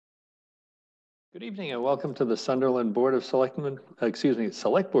Good evening and welcome to the Sunderland Board of Selectmen,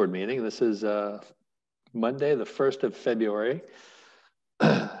 Select Board meeting. This is Monday, the 1st of February,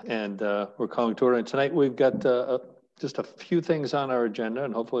 and we're calling to order. And tonight we've got just a few things on our agenda,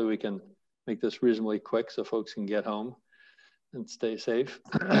 and hopefully we can make this reasonably quick so folks can get home and stay safe.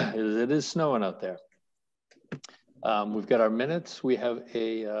 It is snowing out there. We've got our minutes. We have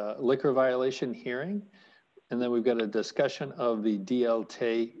a liquor violation hearing. And then we've got a discussion of the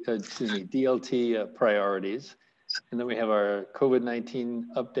DLT priorities. And then we have our COVID-19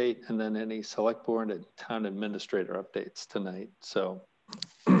 update and then any select board and town administrator updates tonight. So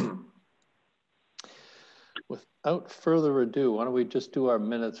without further ado, why don't we just do our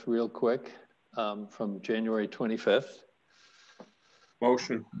minutes real quick from January 25th.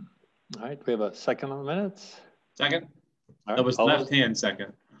 Motion. All right, we have a second on the minutes. Second. All right, that was left hand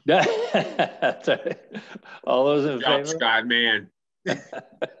second. That's right. All those in favor? Scott, man.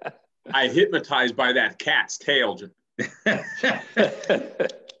 I hypnotized by that cat's tail.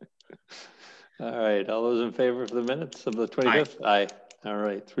 All right, all those in favor of the minutes of the 25th? Aye. All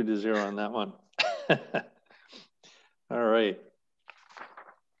right, 3-0 on that one. All right.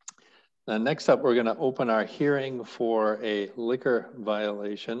 Now, next up, we're going to open our hearing for a liquor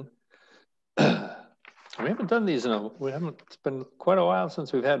violation. We haven't done these it's been quite a while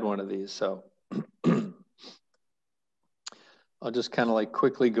since we've had one of these, so I'll just kind of like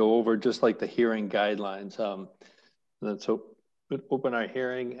quickly go over just like the hearing guidelines. And so we'll open our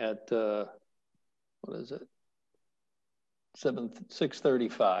hearing at, what is it?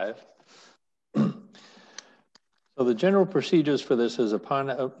 6:35. So the general procedures for this is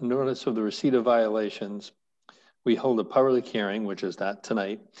upon notice of the receipt of violations, we hold a public hearing, which is that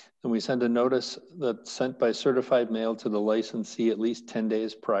tonight, and we send a notice that's sent by certified mail to the licensee at least 10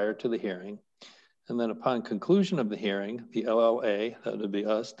 days prior to the hearing. And then upon conclusion of the hearing, the LLA, that would be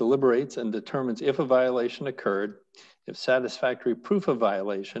us, deliberates and determines if a violation occurred. If satisfactory proof of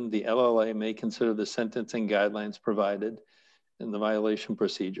violation, the LLA may consider the sentencing guidelines provided in the violation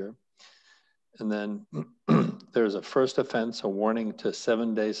procedure. And then there's a first offense, a warning to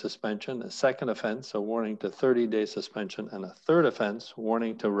 7-day suspension, a second offense, a warning to 30-day suspension, and a third offense,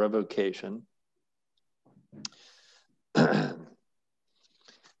 warning to revocation.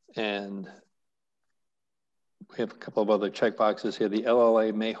 And we have a couple of other check boxes here. The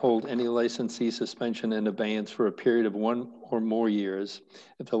LLA may hold any licensee suspension in abeyance for a period of 1 or more years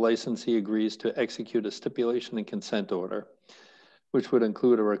if the licensee agrees to execute a stipulation and consent order, which would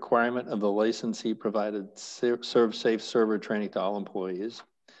include a requirement of the licensee provided serve safe server training to all employees,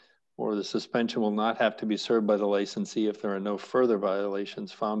 or the suspension will not have to be served by the licensee if there are no further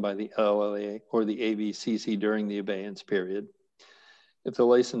violations found by the LLA or the ABCC during the abeyance period. If the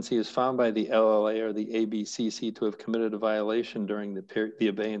licensee is found by the LLA or the ABCC to have committed a violation during the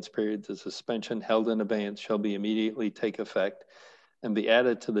abeyance period, the suspension held in abeyance shall be immediately take effect and be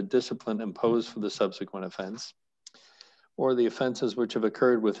added to the discipline imposed for the subsequent offense. Or the offenses which have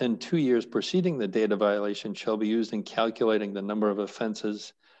occurred within 2 years preceding the date of violation shall be used in calculating the number of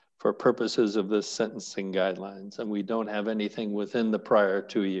offenses for purposes of this sentencing guidelines. And we don't have anything within the prior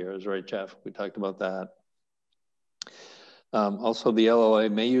 2 years, right, Jeff? We talked about that. Also, the LLA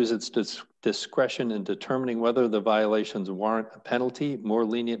may use its discretion in determining whether the violations warrant a penalty more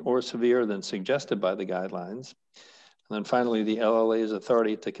lenient or severe than suggested by the guidelines. And then finally, the LLA's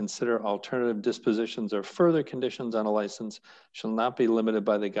authority to consider alternative dispositions or further conditions on a license shall not be limited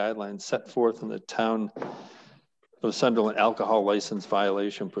by the guidelines set forth in the Town of Sunderland alcohol license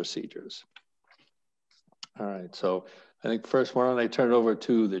violation procedures. All right, so I think first, why don't I turn it over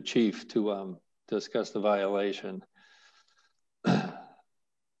to the chief to discuss the violation.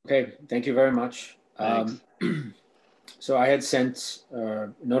 Okay, thank you very much. So I had sent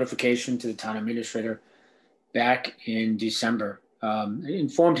notification to the town administrator back in December.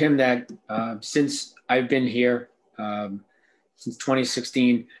 Informed him that since I've been here, since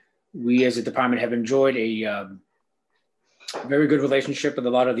 2016, we as a department have enjoyed a very good relationship with a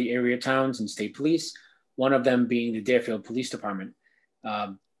lot of the area towns and state police, one of them being the Deerfield Police Department.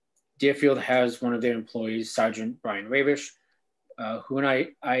 Deerfield has one of their employees, Sergeant Brian Ravish, who and I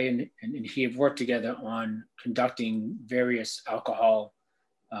and he have worked together on conducting various alcohol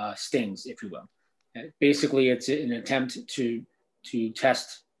stings, if you will. Basically, it's an attempt to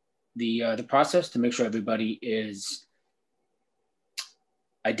test the process to make sure everybody is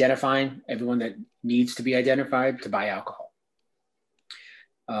identifying everyone that needs to be identified to buy alcohol.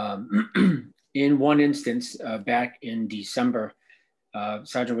 In one instance, back in December,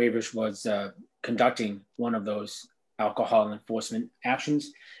 Sergeant Ravish was conducting one of those alcohol enforcement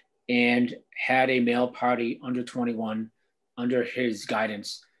actions and had a male party under 21 under his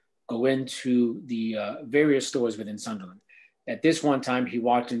guidance go into the various stores within Sunderland. At this one time, he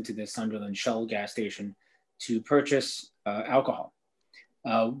walked into the Sunderland Shell gas station to purchase alcohol.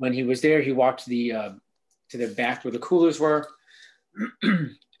 When he was there, he walked to the back where the coolers were,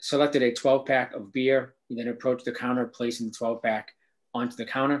 selected a 12-pack of beer. He then approached the counter, placing the 12-pack onto the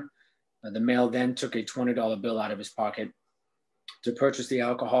counter. The male then took a $20 bill out of his pocket to purchase the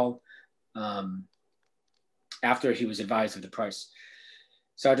alcohol after he was advised of the price.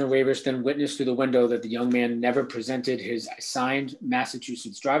 Sergeant Wavers then witnessed through the window that the young man never presented his signed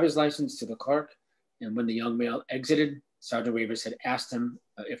Massachusetts driver's license to the clerk. And when the young male exited, Sergeant Wavers had asked him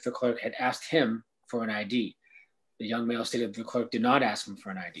if the clerk had asked him for an ID. The young male stated the clerk did not ask him for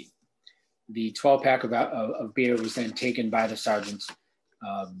an ID. The 12-pack of beer was then taken by the sergeant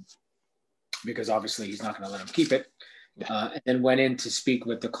because obviously he's not going to let him keep it, and then went in to speak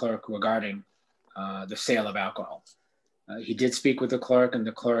with the clerk regarding the sale of alcohol. He did speak with the clerk, and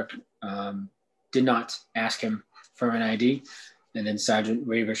the clerk did not ask him for an ID. And then Sergeant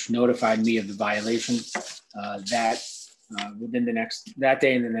Wavers notified me of the violation within that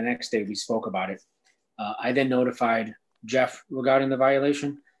day, and then the next day we spoke about it. I then notified Jeff regarding the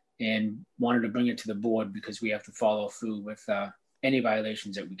violation and wanted to bring it to the board because we have to follow through with any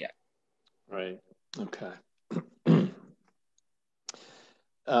violations that we get. Right. Okay.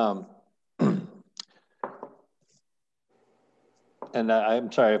 And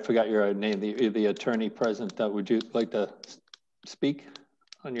I'm sorry, I forgot your name, the attorney present. Would you like to speak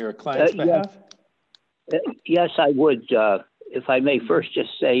on your client's behalf? Yes, I would. If I may first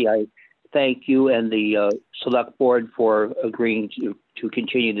just say I thank you and the select board for agreeing to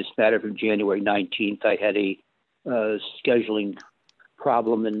continue this matter from January 19th. I had a scheduling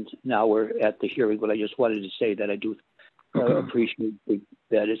problem, and now we're at the hearing, but I just wanted to say that I do appreciate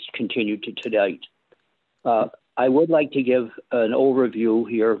that it's continued to tonight. I would like to give an overview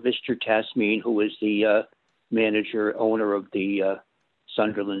here. Mr. Tasmin, who is the manager, owner of the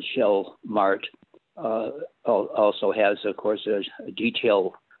Sunderland Shell Mart, also has, of course, a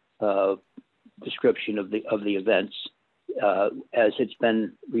detailed description of the events. As it's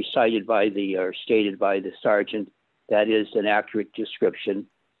been recited or stated by the sergeant, that is an accurate description.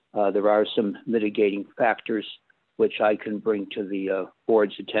 There are some mitigating factors which I can bring to the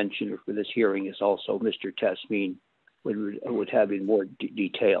board's attention for this hearing, as also Mr. Tasmin would have in more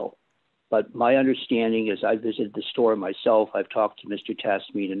detail. But my understanding is I visited the store myself. I've talked to Mr.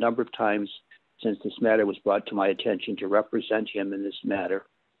 Tasmin a number of times since this matter was brought to my attention to represent him in this matter.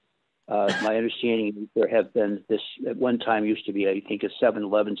 My understanding is there have been this, at one time used to be, I think, a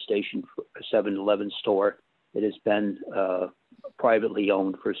 7-Eleven station, a 7-Eleven store. It has been privately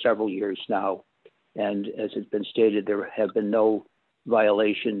owned for several years now. And as has been stated, there have been no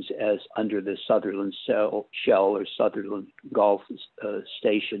violations as under the Sunderland Shell or Sunderland Golf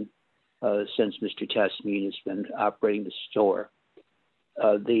station since Mr. Tasmin has been operating the store.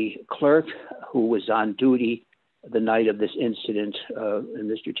 The clerk who was on duty the night of this incident, and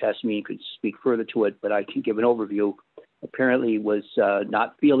Mr. Tasmin could speak further to it, but I can give an overview, apparently was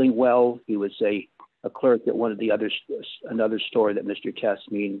not feeling well. He was a clerk at one of the another store that Mr.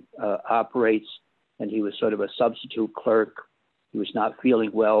 Tasmin operates, and he was sort of a substitute clerk. He was not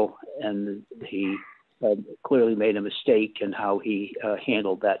feeling well, and he clearly made a mistake in how he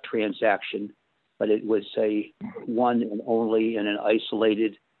handled that transaction. But it was a one and only and an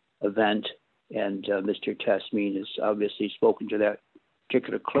isolated event. And Mr. Tasmin has obviously spoken to that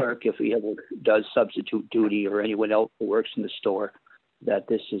particular clerk, if he ever does substitute duty or anyone else who works in the store, that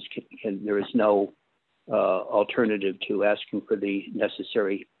there is no alternative to asking for the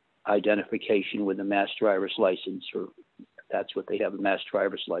necessary identification with a mass driver's license, or that's what they have, a mass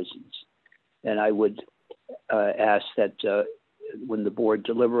driver's license. And I would ask that when the board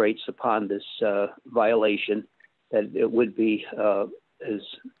deliberates upon this violation, that it would be as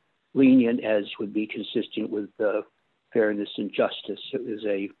lenient as would be consistent with fairness and justice. It was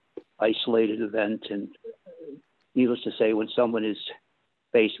a isolated event, and needless to say, when someone is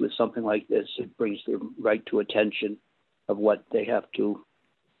faced with something like this, it brings them right to attention of what they have to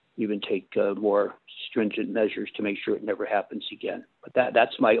even take more stringent measures to make sure it never happens again. But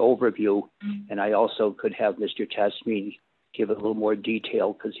that's my overview, and I also could have Mr. Tasmin give it a little more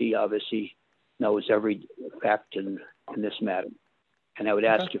detail because he obviously knows every fact in this matter. And I would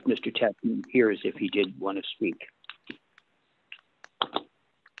ask if Mr. Tasmin hears if he did want to speak.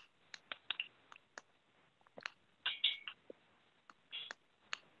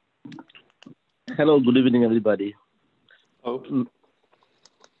 Hello, good evening, everybody. Oh.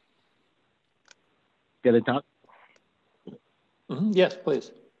 Can I talk? Mm-hmm. Yes,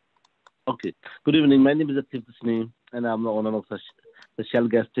 please. Okay. Good evening. My name is Atif Tasneem, and I'm the owner of the the Shell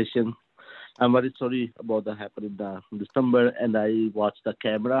gas station. I'm very sorry about that happening in December, and I watched the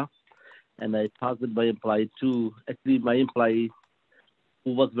camera, and I talked with my employee too. Actually, my employee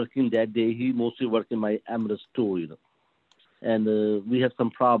who was working that day, he mostly worked in my Amherst store, And we had some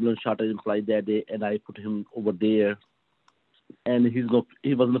problems, shortage employee that day, and I put him over there, and he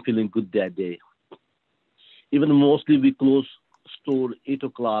wasn't feeling good that day. Even mostly we closed store 8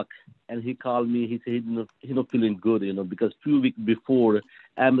 o'clock, and he called me. He said he's not feeling good, because few weeks before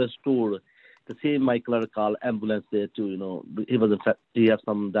Amherst store, the same my clerk called ambulance there too. He has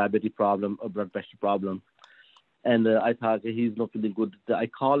some diabetes problem or blood pressure problem, and I thought he's not feeling good. I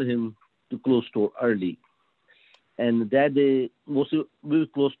called him to close store early, and that day mostly we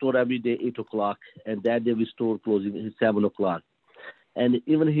close store every day 8 o'clock, and that day we store closing at 7 o'clock, and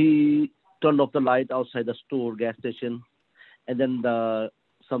even he turned off the light outside the store gas station, and then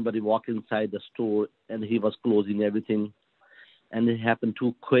somebody walked inside the store, and he was closing everything. And it happened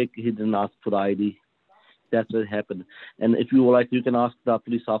too quick. He didn't ask for the ID. That's what happened. And if you like, you can ask the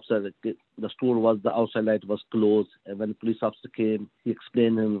police officer. The store the outside light was closed. And when the police officer came, he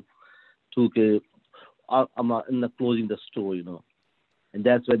explained him to, I'm not closing the store, And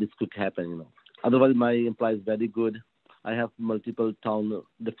that's why this could happen, Otherwise, my employee is very good. I have multiple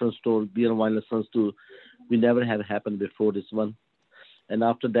different stores, beer and wine license too. We never had happened before this one. And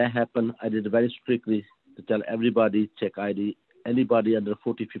after that happened, I did very strictly to tell everybody, check ID. Anybody under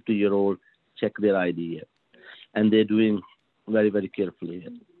 40, 50-year-old, check their ID. And they're doing very, very carefully.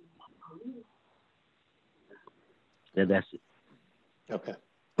 Yeah, that's it. Okay.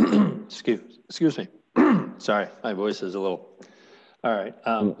 Excuse me. Sorry, my voice is a little. All right.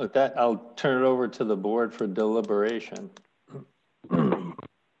 With that, I'll turn it over to the board for deliberation.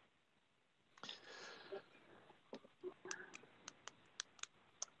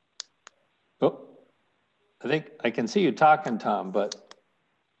 Oh, I think I can see you talking, Tom, but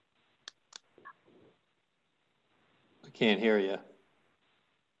I can't hear you.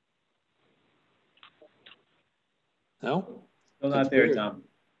 No? Still not there, Tom.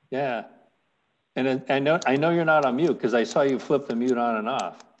 Yeah. And I know you're not on mute because I saw you flip the mute on and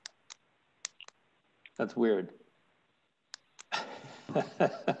off. That's weird.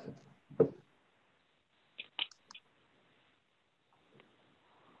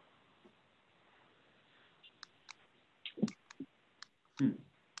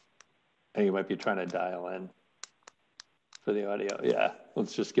 I think you might be trying to dial in for the audio. Yeah,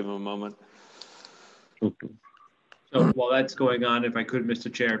 let's just give him a moment. So while that's going on, if I could,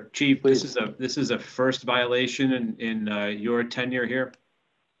 Mr. Chair, Chief, Please. this is a first violation in your tenure here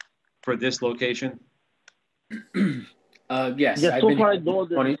for this location. Yes. Yeah, so far I know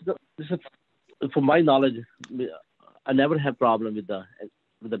from my knowledge, I never had problem with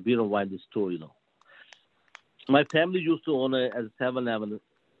the beer and wine store. My family used to own it as 7-Eleven.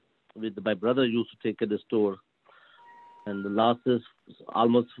 My brother used to take it to the store, and the last is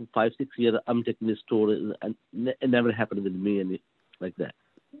almost 5-6 years I'm taking the store, and it never happened with me like that.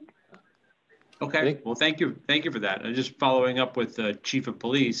 Okay, well, thank you for that. And just following up with the Chief of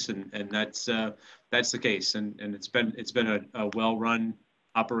Police, and that's the case, and it's been a well-run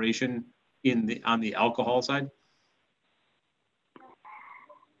operation on the alcohol side.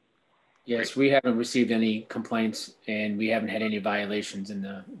 Yes, we haven't received any complaints, and we haven't had any violations in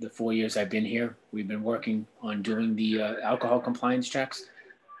the 4 years I've been here. We've been working on doing the alcohol compliance checks,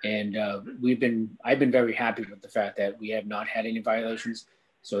 and I've been very happy with the fact that we have not had any violations.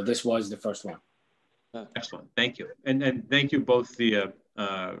 So this was the first one. Excellent, thank you, and thank you both the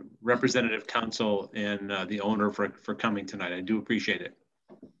representative counsel and the owner for coming tonight. I do appreciate it.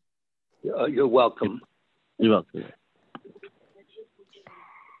 You're welcome. You're welcome.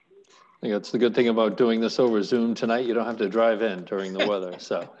 I think that's the good thing about doing this over Zoom tonight. You don't have to drive in during the weather,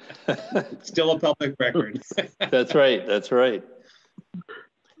 so. Still a public record. That's right, that's right.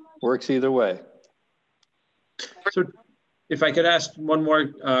 Works either way. So if I could ask one more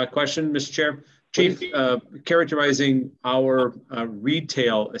question, Mr. Chair. Chief, characterizing our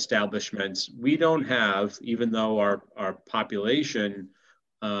retail establishments, we don't have, even though our population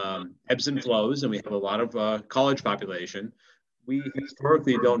ebbs and flows, and we have a lot of college population, we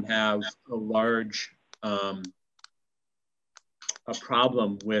historically don't have a large a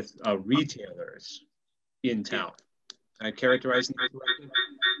problem with retailers in town. Characterizing that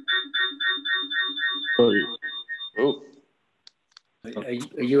correctly? Oh.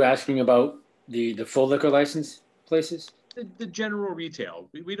 Are you asking about the full liquor license places? The general retail.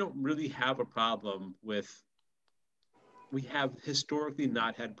 We don't really have a problem with, we have historically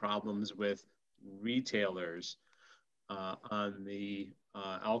not had problems with retailers on the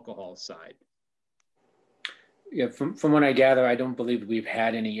alcohol side. Yeah, from what I gather, I don't believe we've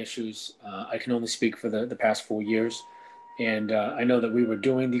had any issues. I can only speak for the past 4 years. And I know that we were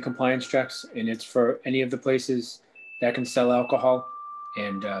doing the compliance checks, and it's for any of the places that can sell alcohol.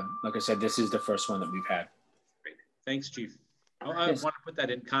 And like I said, this is the first one that we've had. Great. Thanks, Chief. I Yes. want to put that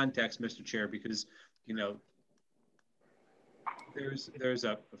in context, Mr. Chair, because, you know, there's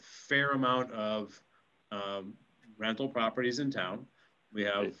a fair amount of rental properties in town. We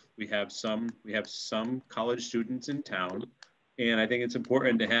have some college students in town, and I think it's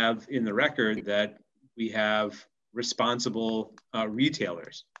important to have in the record that we have responsible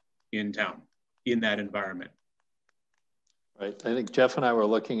retailers in town in that environment. Right. I think Jeff and I were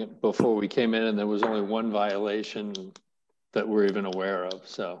looking at before we came in, and there was only one violation that we're even aware of.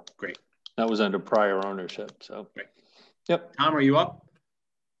 So great. That was under prior ownership. So great. Yep. Tom, are you up?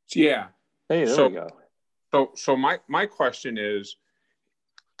 Yeah. Hey, there we go. So my question is,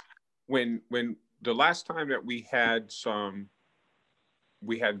 when the last time that we had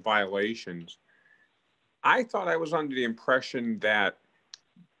violations, I thought I was under the impression that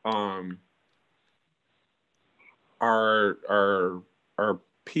our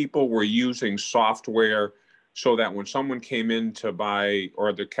people were using software so that when someone came in to buy,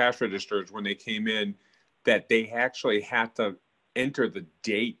 or the cash registers, when they came in, that they actually had to enter the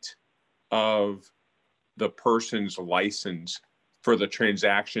date of the person's license for the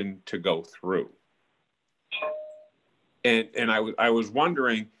transaction to go through. And I was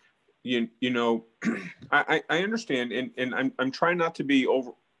wondering, you know, I understand, and I'm trying not to be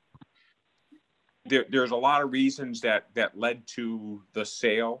over. There's a lot of reasons that led to the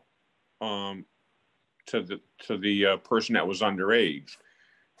sale, to the person that was underage.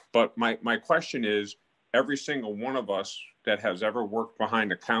 But my question is, every single one of us that has ever worked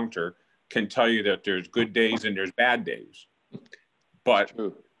behind a counter can tell you that there's good days and there's bad days. But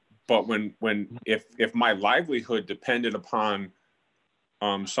if my livelihood depended upon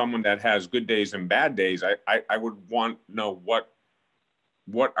someone that has good days and bad days, I would want to know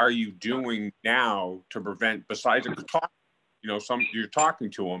what are you doing now to prevent, besides talk, you know, you're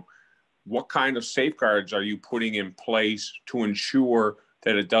talking to them, what kind of safeguards are you putting in place to ensure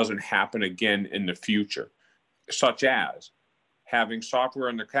that it doesn't happen again in the future, such as having software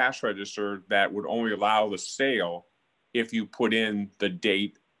in the cash register that would only allow the sale if you put in the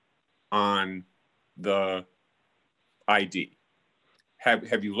date on the ID.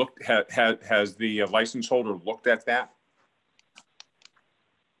 Have you looked, has the license holder looked at that?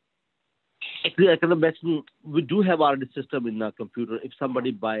 Actually, I can imagine we do have already system in our computer. If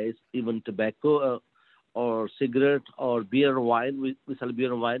somebody buys even tobacco or cigarette or beer or wine, we sell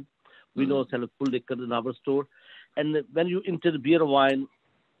beer and wine. We know sell full liquor in our store. And when you enter the beer or wine,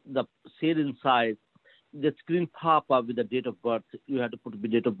 the sale inside, the screen pop up with the date of birth. You have to put the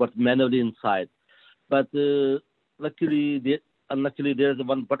date of birth manually inside. But luckily, unluckily, there's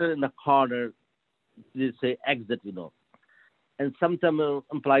one button in the corner. They say exit, you know. And sometimes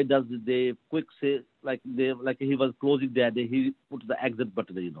employee does they quick say like he was closing that day, he put the exit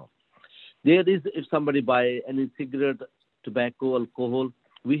button, you know. There is, if somebody buy any cigarette, tobacco, alcohol,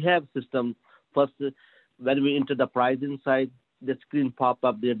 we have system. First, when we enter the price inside, the screen pop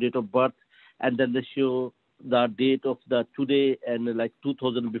up their date of birth, and then they show the date of the today and like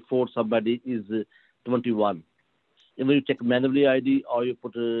 2000 before somebody is 21. And when you check manually ID or you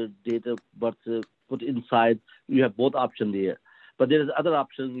put a date of birth, put inside, you have both options there. But there is other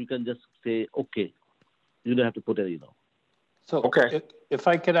option. You can just say, okay, you don't have to put it, you know. So okay. If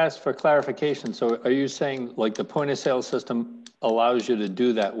I could ask for clarification, so are you saying like the point of sale system allows you to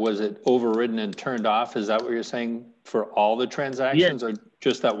do that? Was it overridden and turned off? Is that what you're saying for all the transactions, or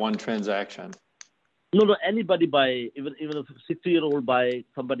just that one transaction? No, anybody buy, even if a 60-year-old buy,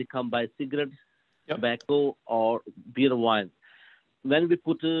 somebody come buy cigarettes, tobacco, or beer or wine. When we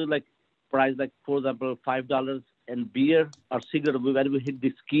put like price, like for example, $5 and beer or cigarette, when we hit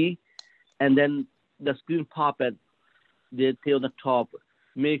this key, and then the screen pop and they say on the top,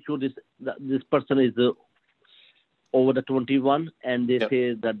 make sure this person is over the 21, and they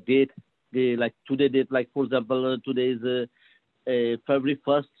say the date, they like today date, like for example, today is February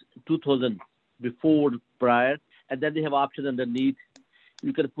 1st, 2000, before prior, and then they have option underneath.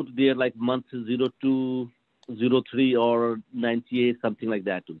 You can put there like month 02, 03 or 98, something like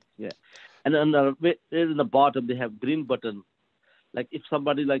that. Yeah. And then in the bottom, they have green button. Like if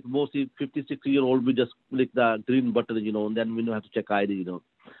somebody like mostly 50, 60-year-old, we just click the green button, you know, and then we don't have to check ID, you know.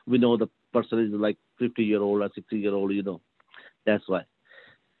 We know the person is like 50-year-old or 60-year-old, you know. That's why.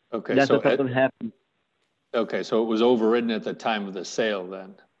 Okay. That's so what happened. Okay. So it was overridden at the time of the sale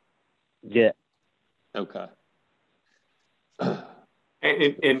then? Yeah. Okay.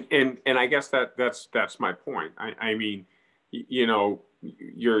 And I guess that's my point. I mean, you know,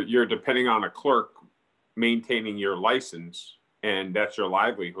 you're depending on a clerk maintaining your license, and that's your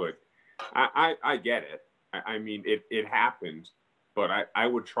livelihood. I get it. I mean, it happens, but I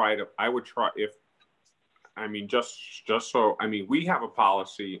would try if, I mean, just so, I mean, we have a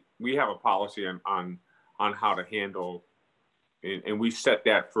policy on how to handle, and we set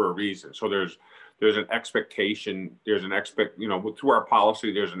that for a reason. So there's an expectation, you know, through our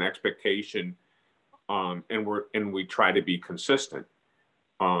policy, there's an expectation, and we try to be consistent.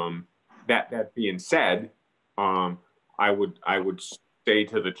 That being said, I would say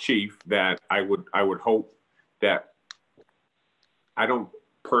to the chief that I would hope that I don't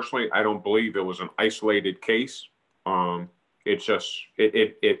believe it was an isolated case. It's just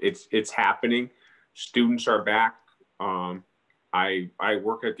it's happening. Students are back. I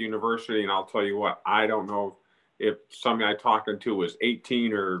work at the university, and I'll tell you what, I don't know if somebody I'm talking to was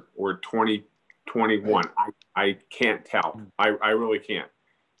 18 or 20, 21. I can't tell. I really can't.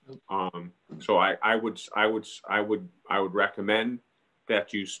 So I would recommend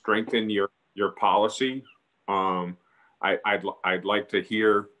that you strengthen your policy. I'd like to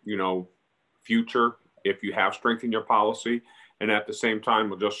hear, you know, future, if you have strengthened your policy. And at the same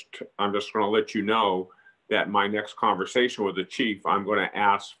time, I'm just going to let you know that my next conversation with the chief, I'm going to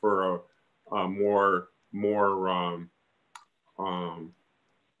ask for a more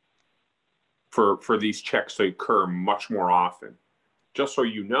for these checks to occur much more often. Just so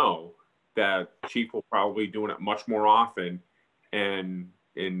you know that chief will probably be doing it much more often, and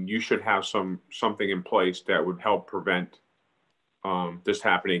you should have something in place that would help prevent this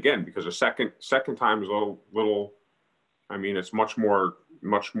happening again, because the second time is a little, I mean, it's much more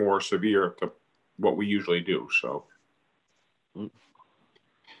severe to what we usually do. So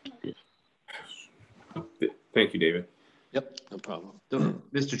thank you, David. Yep, no problem. So,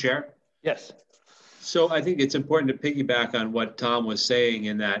 Mr. Chair? Yes. So I think it's important to piggyback on what Tom was saying,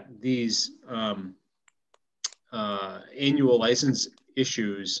 in that these annual license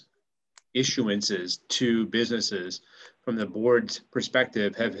issuances to businesses from the board's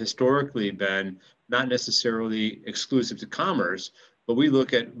perspective have historically been not necessarily exclusive to commerce, but we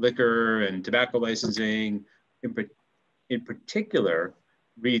look at liquor and tobacco licensing, in particular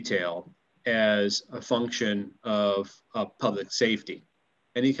retail, as a function of public safety.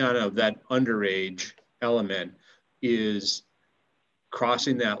 Any kind of that underage element is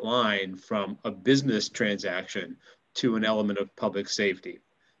crossing that line from a business transaction to an element of public safety.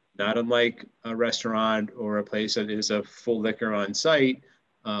 Not unlike a restaurant or a place that is a full liquor on site,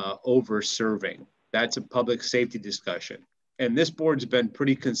 over serving. That's a public safety discussion. And this board's been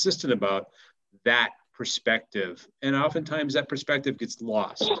pretty consistent about that perspective. And oftentimes that perspective gets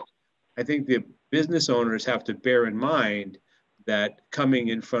lost. I think the business owners have to bear in mind that coming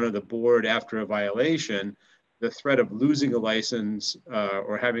in front of the board after a violation, the threat of losing a license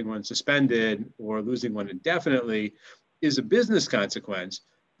or having one suspended or losing one indefinitely is a business consequence.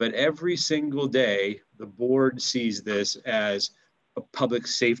 But every single day, the board sees this as a public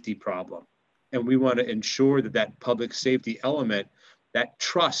safety problem. And we want to ensure that that public safety element, that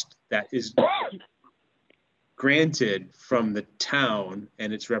trust that is granted from the town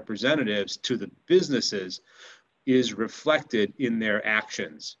and its representatives to the businesses, is reflected in their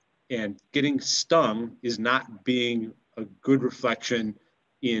actions. And getting stung is not being a good reflection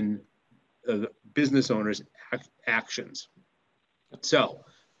in business owners' actions. So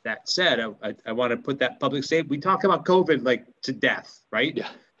that said, I want to put that public safety. We talk about COVID like to death, right? Yeah.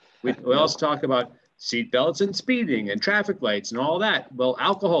 We also talk about seatbelts and speeding and traffic lights and all that. Well,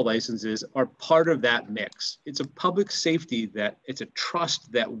 alcohol licenses are part of that mix. It's a public safety, that it's a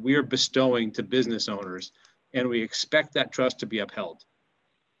trust that we're bestowing to business owners, and we expect that trust to be upheld.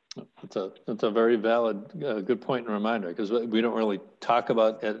 That's a very valid, good point and reminder, because we don't really talk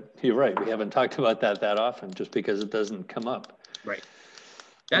about it. You're right. We haven't talked about that often, just because it doesn't come up. Right.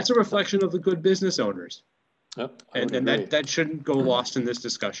 That's a reflection of the good business owners. Yep, and that shouldn't go lost in this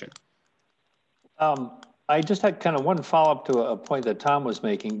discussion. I just had kind of one follow-up to a point that Tom was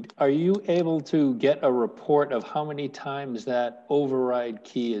making. Are you able to get a report of how many times that override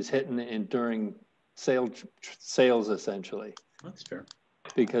key is hitting during sales essentially? That's fair.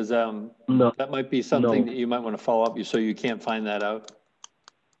 Because No. that might be something that you might want to follow up, so you can't find that out.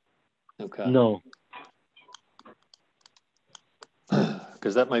 Okay. No.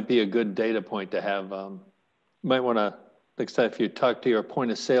 Because that might be a good data point to have. Might want to, next time if you talk to your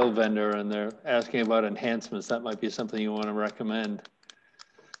point of sale vendor and they're asking about enhancements, that might be something you want to recommend.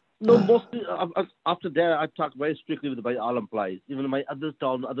 No, mostly after that, I talk very strictly with my all employees. Even my other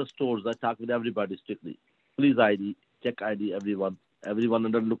stores, I talk with everybody strictly. Please ID, check ID, everyone. Everyone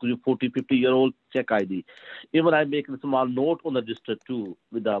under looking 40, 50-year-old, check ID. Even I make a small note on the register too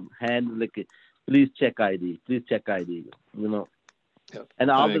with the hand, like, please check ID, please check ID, you know. Yep.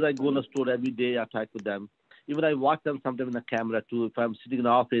 And always I go in the store every day, I talk with them. Even I watch them sometimes in the camera too. If I'm sitting in the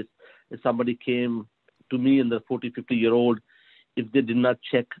office, if somebody came to me in the 40, 50-year-old, if they did not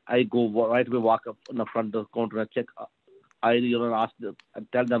check, I go right away, walk up in the front of the counter and check ID, you know, ask them, and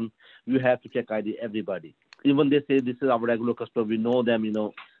tell them, you have to check ID, everybody. Even they say this is our regular customer, we know them, you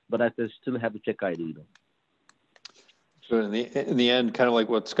know, but I still have to check ID, you know. So in the end, kind of like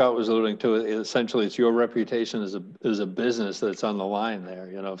what Scott was alluding to, essentially it's your reputation as a business that's on the line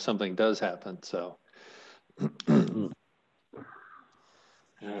there, you know, if something does happen, so. All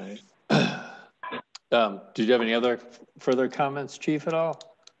right. Did you have any other further comments, Chief, at all?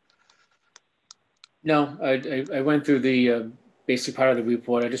 No, I went through the basic part of the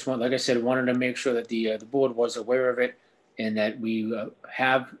report. I just like I said, wanted to make sure that the board was aware of it and that we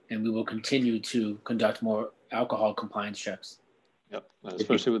have and we will continue to conduct more alcohol compliance checks. Yep,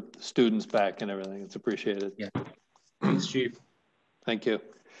 especially with students back and everything. It's appreciated. Yeah. Thanks, Chief. Thank you.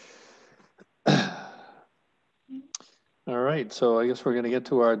 All right, so I guess we're going to get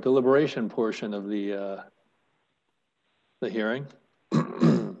to our deliberation portion of the hearing.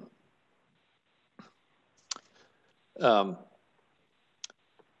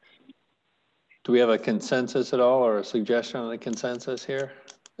 Do we have a consensus at all, or a suggestion on the consensus here,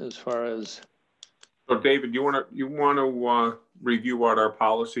 as far as? So, David, you want to review what our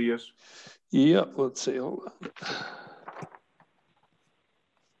policy is? Yep. Let's see. Hold on.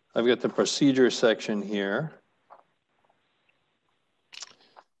 I've got the procedure section here.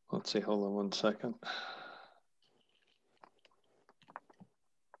 Let's see. Hold on one second.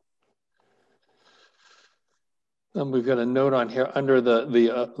 We've got a note on here under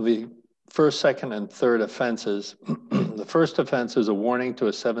the first, second, and third offenses. The first offense is a warning to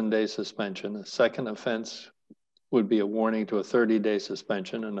a 7-day suspension. The second offense would be a warning to a 30-day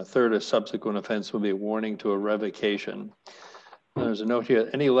suspension, and a third or subsequent offense would be a warning to a revocation. And there's a note here: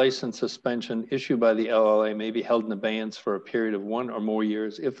 any license suspension issued by the LLA may be held in abeyance for a period of 1 or more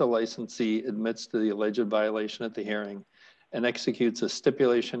years if the licensee admits to the alleged violation at the hearing and executes a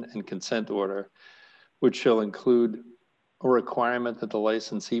stipulation and consent order, which shall include a requirement that the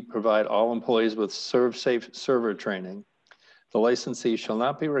licensee provide all employees with serve-safe server training. The licensee shall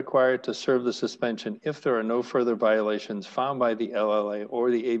not be required to serve the suspension if there are no further violations found by the LLA or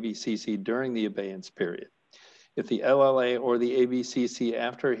the ABCC during the abeyance period. If the LLA or the ABCC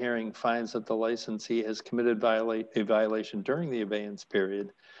after hearing finds that the licensee has committed a violation during the abeyance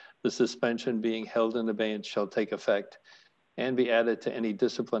period, the suspension being held in abeyance shall take effect and be added to any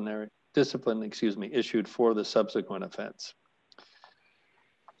discipline issued for the subsequent offense.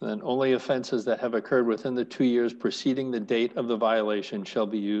 Then only offenses that have occurred within the 2 years preceding the date of the violation shall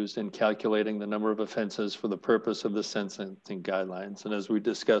be used in calculating the number of offenses for the purpose of the sentencing guidelines. And as we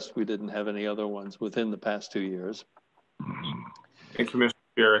discussed, we didn't have any other ones within the past 2 years. Thank you, Mr.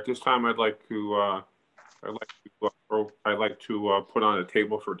 Chair. At this time, I'd like to put on a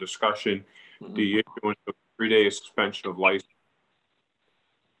table for discussion the issuance of 3-day suspension of license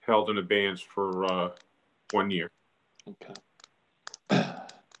held in abeyance for 1 year. Okay.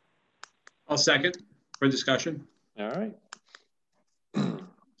 I'll second for discussion. All right.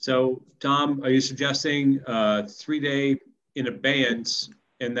 So, Tom, are you suggesting 3-day in abeyance,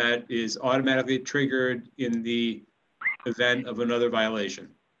 and that is automatically triggered in the event of another violation?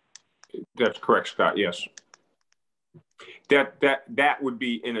 That's correct, Scott. Yes. That would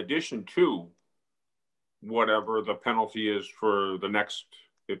be in addition to whatever the penalty is for the next,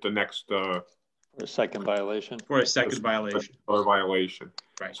 For a second violation. For a second violation. Or violation.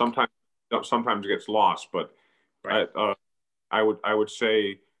 Right. Sometimes it gets lost, but right. I would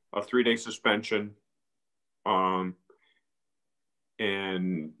say a 3-day suspension, and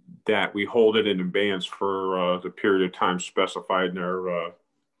that we hold it in abeyance for the period of time specified in our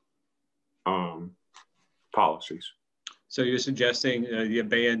policies. So you're suggesting the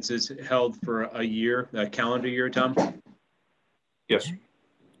abeyance is held for a year, a calendar year, Tom? Yes,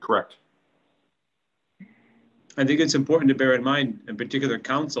 correct. I think it's important to bear in mind, in particular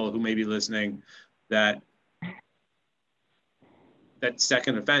counsel who may be listening, that that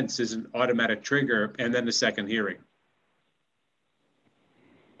second offense is an automatic trigger and then the second hearing.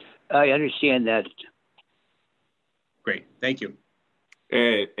 I understand that. Great, thank you.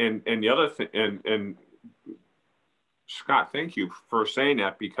 And the other thing, and Scott, thank you for saying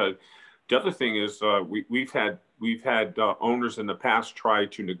that, because the other thing is we've had owners in the past try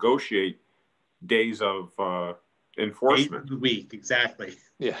to negotiate days of enforcement. 8 a week, exactly.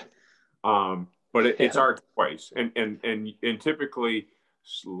 Yeah. but it's our choice. And typically,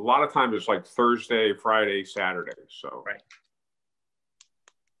 a lot of times it's like Thursday, Friday, Saturday. So right.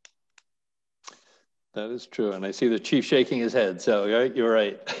 That is true, and I see the chief shaking his head. So you're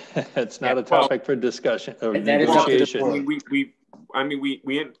right. It's not a topic for discussion or negotiation.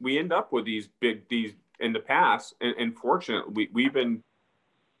 We end up with these in the past, and fortunately, we've been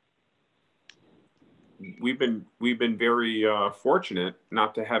very fortunate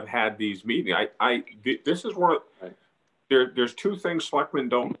not to have had these meetings. This is one of there's two things selectmen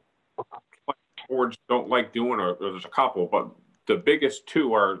boards don't like doing, or there's a couple, but the biggest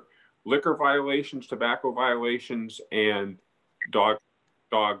two are liquor violations, tobacco violations, and dog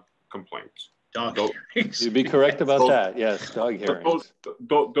complaints. Dog hearings. You'd be correct about that. Yes, dog hearings.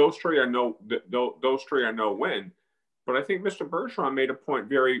 Those three are no win. But I think Mr. Bergeron made a point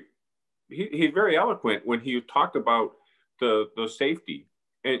he's very eloquent when he talked about the safety.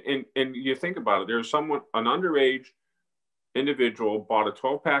 And you think about it, there's an underage individual bought a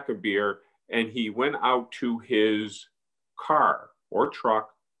 12-pack of beer, and he went out to his car or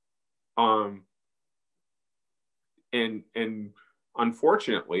truck, and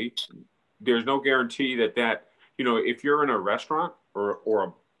unfortunately, there's no guarantee that if you're in a restaurant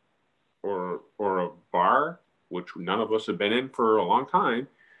or a bar, which none of us have been in for a long time,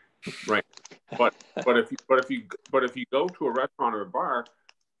 right? But if you go to a restaurant or a bar,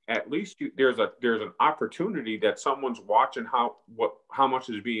 at least there's an opportunity that someone's watching how much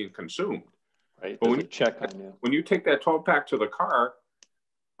is being consumed. Right. But when you check on you, when you take that 12-pack to the car,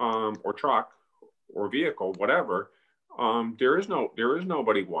 or truck, or vehicle, whatever, there is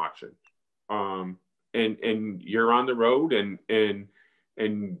nobody watching, and you're on the road, and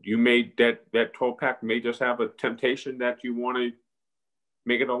you made that 12-pack may just have a temptation that you want to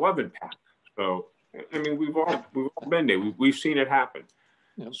make it 11-pack. So I mean, we've all been there. We've seen it happen.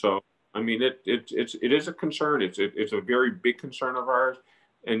 Yep. So I mean, it is a concern. It's a very big concern of ours,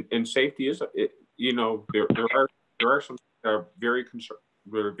 and safety is there are some that are very concerned.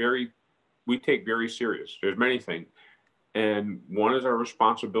 We take very serious. There's many things, and one is our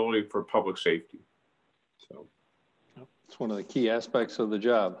responsibility for public safety. So it's one of the key aspects of the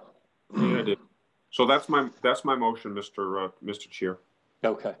job. Yeah, it is. So that's my motion, Mr. Chair.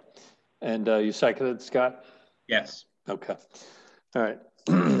 Okay, and you seconded, Scott? Yes. Okay. All right.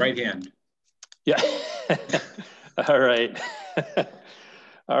 Right hand. Yeah. All right.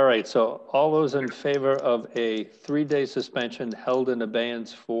 All right. So all those in favor of a 3-day suspension held in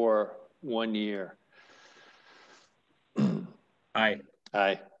abeyance for 1 year? Aye.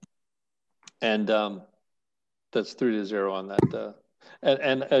 Aye. And that's 3-0 on that.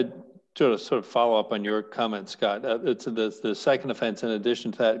 And to sort of follow up on your comment, Scott, it's the second offense. In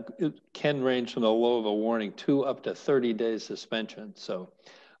addition to that, it can range from the low of a warning to up to 30 days suspension. So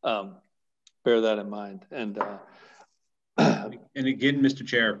bear that in mind. And again, Mr.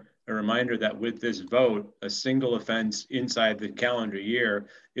 Chair, a reminder that with this vote, a single offense inside the calendar year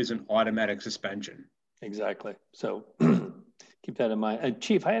is an automatic suspension. Exactly. So keep that in mind. And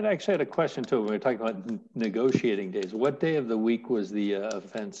Chief, I actually had a question too when we were talking about negotiating days. What day of the week was the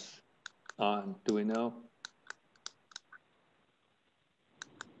offense on? Do we know?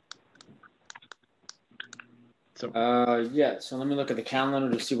 So yeah, so let me look at the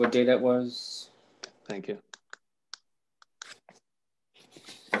calendar to see what day that was. Thank you.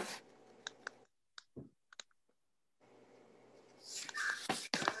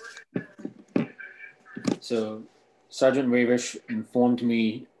 So Sergeant Ravish informed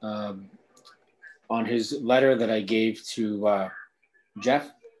me on his letter that I gave to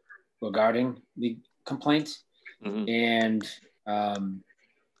Jeff regarding the complaint, and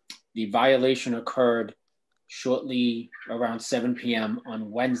the violation occurred shortly around 7 p.m.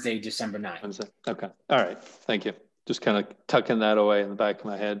 on Wednesday, December 9th. Wednesday. Okay. All right. Thank you. Just kind of tucking that away in the back of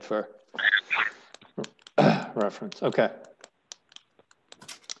my head for reference. Okay.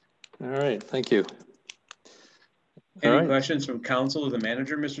 All right. Thank you. Any questions from council or the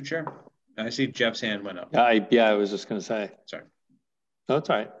manager, Mr. Chair? I see Jeff's hand went up. Yeah, I was just going to say. Sorry. No, it's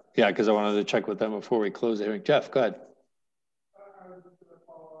all right. Yeah, because I wanted to check with them before we close the hearing. Jeff, go ahead.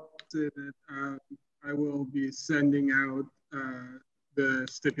 I will be sending out the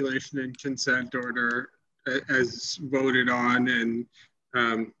stipulation and consent order as voted on, and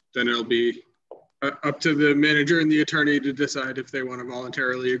then it'll be up to the manager and the attorney to decide if they want to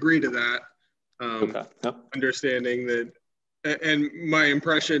voluntarily agree to that. Okay. Yep. Understanding that, and my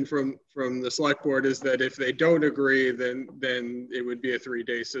impression from the select board is that if they don't agree, then it would be a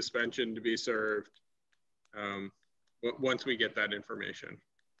 3-day suspension to be served once we get that information.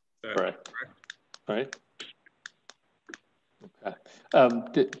 Right. All right. Okay.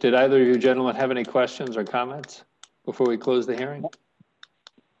 Did either of you gentlemen have any questions or comments before we close the hearing?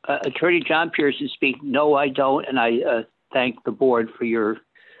 Attorney John Pearson speaking. No, I don't, and I thank the board for your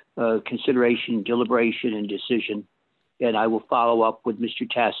consideration, deliberation, and decision. And I will follow up with Mr.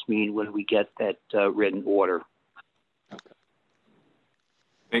 Tasmin when we get that written order. Okay.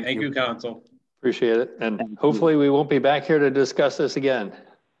 Thank you, counsel. Appreciate it. And hopefully we won't be back here to discuss this again.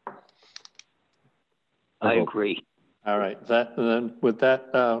 I agree. All right. And then with that,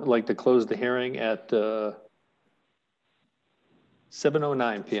 I'd like to close the hearing at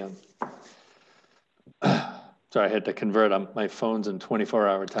 7:09 p.m. Sorry, I had to convert on my phone's in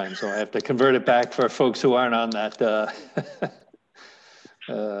 24-hour time, so I have to convert it back for folks who aren't on that.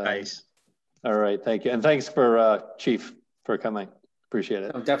 Nice. All right, thank you. And thanks for Chief for coming. Appreciate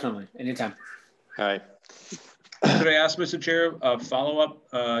it. Oh, definitely, anytime. All right. Could I ask, Mr. Chair, a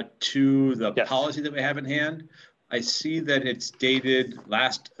follow-up to the Yes. policy that we have in hand? I see that it's dated,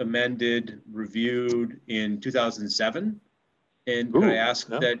 last amended, reviewed in 2007. And could I ask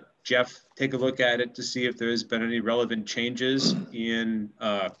that Jeff take a look at it to see if there's been any relevant changes in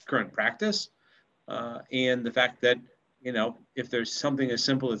current practice? And the fact that, you know, if there's something as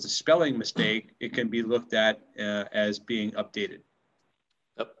simple as a spelling mistake, it can be looked at as being updated.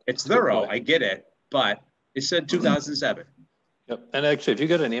 Yep. It's thorough, I get it, but it said 2007. Yep. And actually, if you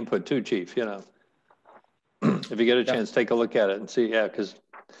got an input too, Chief, you know, if you get a chance, take a look at it and see, yeah, because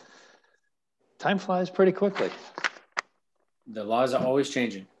time flies pretty quickly. The laws are always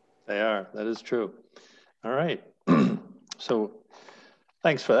changing. They are. That is true. All right. So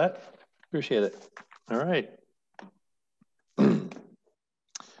thanks for that. Appreciate it. All right.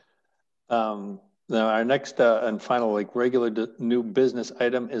 Now our next and final regular new business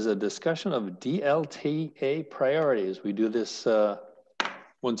item is a discussion of DLTA priorities. We do this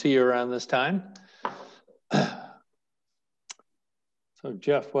once a year around this time. So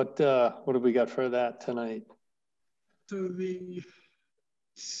Jeff, what have we got for that tonight? So the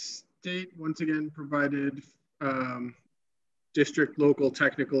state once again provided district local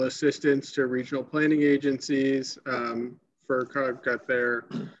technical assistance to regional planning agencies. FERCog got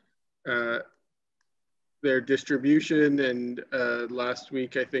their distribution, and last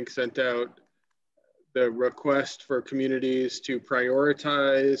week I think sent out the request for communities to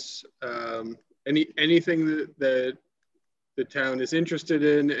prioritize anything that the town is interested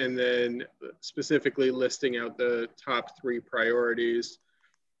in, and then specifically listing out the top 3 priorities.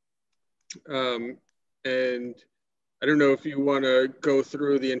 And I don't know if you want to go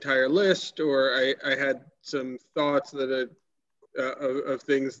through the entire list, or I had some thoughts that of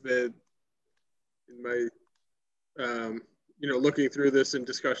things that in my you know, looking through this in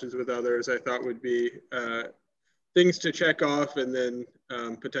discussions with others, I thought would be things to check off, and then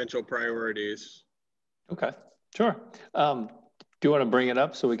potential priorities. Okay, sure. Do you want to bring it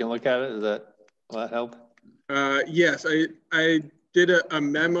up so we can look at it? Will that help? Yes, I did a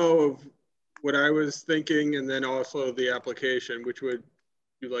memo of what I was thinking, and then also the application. Which would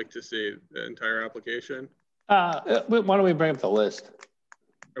you like to see? The entire application? Why don't we bring up the list?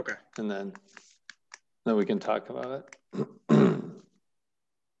 Okay. And then we can talk about it.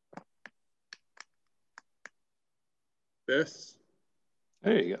 This?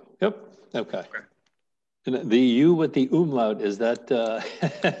 There you go. Yep. Okay. And the U with the umlaut, is that,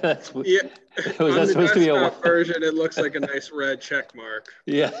 that's, yeah. Was that supposed to be a version? It looks like a nice red check mark.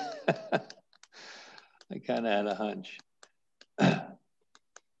 Yeah. I kind of had a hunch.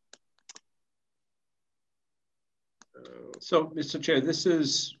 So, Mr. Chair, this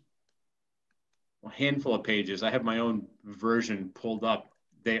is a handful of pages. I have my own version pulled up.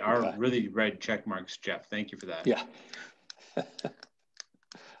 They are really red check marks, Jeff. Thank you for that. Yeah.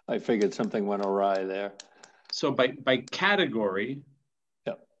 I figured something went awry there. So by category,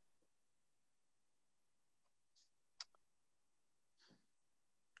 yep.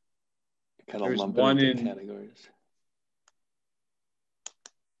 Kind of lump one into in categories.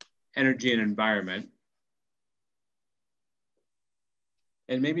 Energy and environment.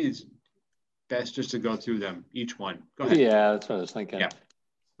 And maybe it's best just to go through them, each one. Go ahead. Yeah, that's what I was thinking. Yeah.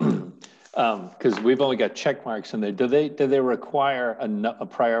 Because we've only got check marks in there. Do they require a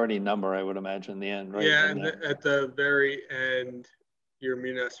priority number? I would imagine in the end, right? Yeah, and at the very end, your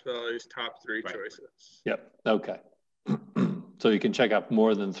municipality's top 3 choices. Yep. Okay. So you can check out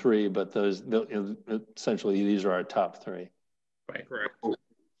more than 3, but those essentially these are our top 3. Right. Correct.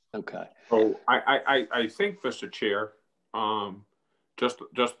 Okay. So I think, Mr. Chair, just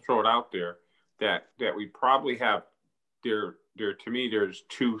to throw it out there, that we probably have there to me there's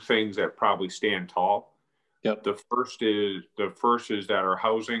 2 things that probably stand tall. Yep. The first is that our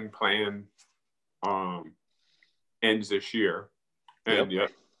housing plan ends this year, and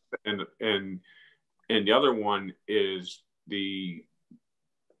Yep. and the other one is the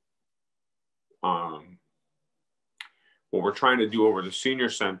what we're trying to do over the senior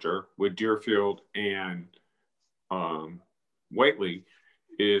center with Deerfield and Whately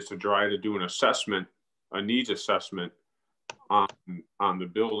is to try to do an assessment, a needs assessment on the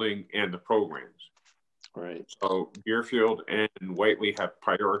building and the programs. Right. So Deerfield and Whately have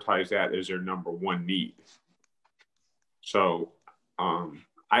prioritized that as their number one need. So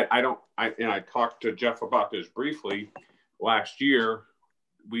I talked to Jeff about this briefly. Last year,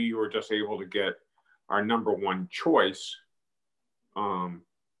 we were just able to get our number one choice.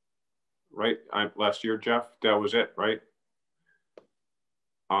 Right? Last year, Jeff, that was it, right?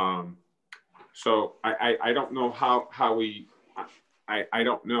 So I don't know how we I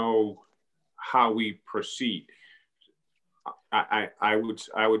don't know how we proceed. I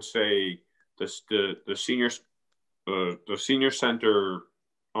would say the senior center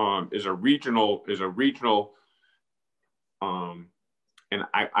is a regional and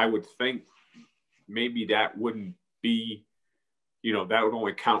I would think maybe that wouldn't be, you know, that would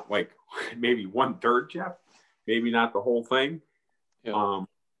only count like maybe 1/3, Jeff, maybe not the whole thing. Yeah.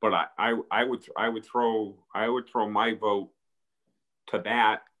 But I would throw my vote to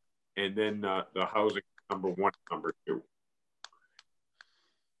that, and then the housing number one, number two.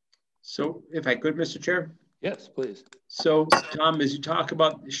 So if I could, Mr. Chair. Yes, please. So Tom, as you talk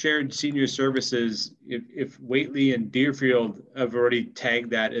about shared senior services, if Whately and Deerfield have already tagged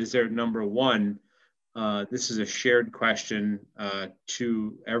that as their number one, this is a shared question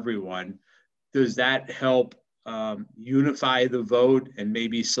to everyone. Does that help unify the vote and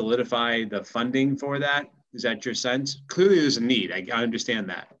maybe solidify the funding for that? Is that your sense? Clearly there's a need. I understand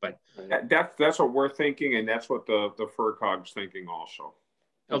that, but. That's what we're thinking, and that's what the FERCog's thinking also.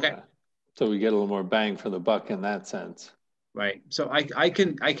 Okay. So we get a little more bang for the buck in that sense. Right. So I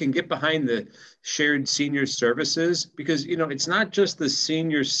can get behind the shared senior services because, you know, it's not just the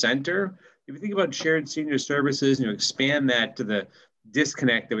senior center. If you think about shared senior services and you expand that to the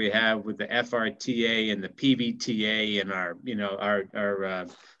disconnect that we have with the FRTA and the PVTA and our, you know, our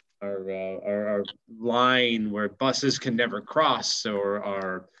line where buses can never cross, or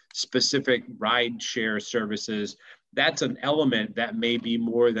our specific ride share services, that's an element that may be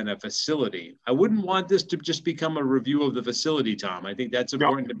more than a facility. I wouldn't want this to just become a review of the facility, Tom. I think that's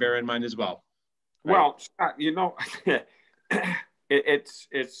important to bear in mind as well. Right? Well, Scott, you know, it's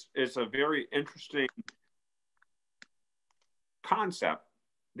a very interesting concept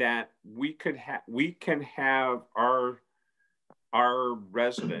that we can have our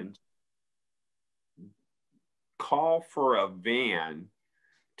residents call for a van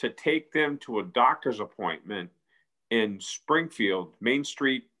to take them to a doctor's appointment in Springfield, Main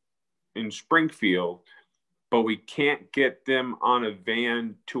Street in Springfield, but we can't get them on a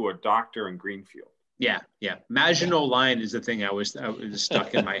van to a doctor in Greenfield. Yeah. Maginot Line is the thing I was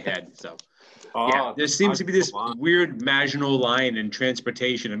stuck in my head. So yeah, there seems to be this weird Maginot Line in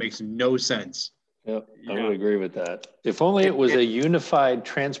transportation. It makes no sense. Yep, I would agree with that. If only it was a unified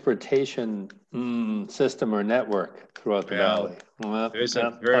transportation system or network throughout the valley. Well, there's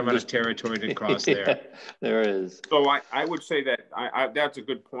a very amount of territory to cross there. Yeah, there is. So I would say that that's a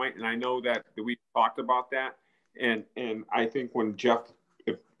good point, and I know that we talked about that, and I think when Jeff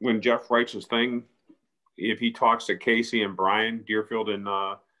writes his thing, if he talks to Casey and Brian, Deerfield and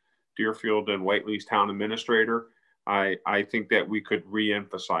Whately's town administrator, I think that we could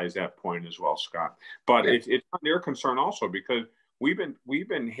re-emphasize that point as well, Scott. But it's their concern also, because we've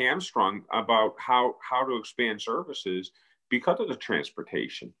been hamstrung about how to expand services because of the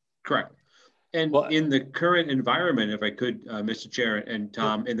transportation. Correct. And in the current environment, if I could, Mr. Chair and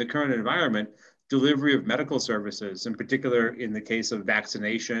Tom, in the current environment, delivery of medical services, in particular in the case of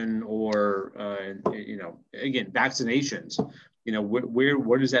vaccination or, you know, again, vaccinations, you know,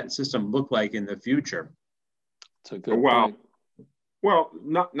 where does that system look like in the future? It's a good point. Well,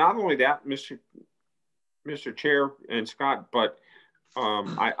 not only that, Mr. Chair and Scott, but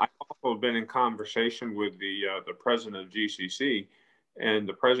I've also been in conversation with the president of GCC, and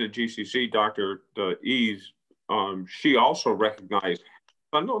the president of GCC, Dr. Ease. She also recognized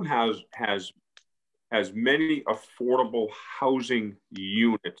Sunderland has many affordable housing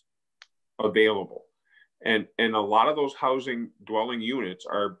units available, and a lot of those housing dwelling units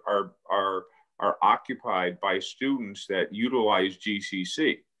are occupied by students that utilize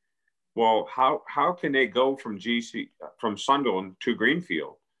GCC. Well, how can they go from Sunderland to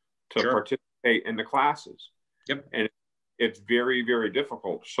Greenfield to participate in the classes? Yep. And it's very, very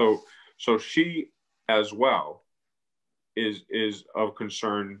difficult. So she as well is of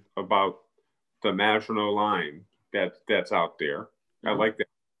concern about the Maginot Line that's out there. I like that.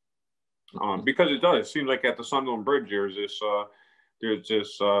 Because it does. It seems like at the Sunderland Bridge, there's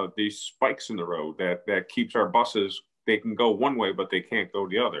these spikes in the road that keeps our buses. They can go one way, but they can't go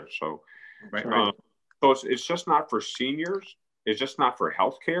the other. So, so it's just not for seniors. It's just not for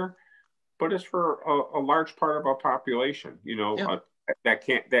healthcare, but it's for a large part of our population. You know,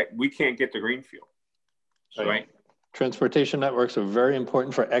 that we can't get to Greenfield. So, right. Transportation networks are very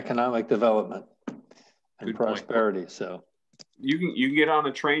important for economic development and prosperity. So. You can get on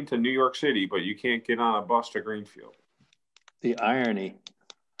a train to New York City, but you can't get on a bus to Greenfield. The irony.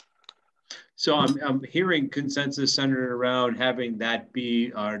 So I'm hearing consensus centered around having that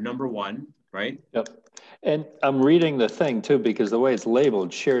be our number one, right? Yep. And I'm reading the thing too, because the way it's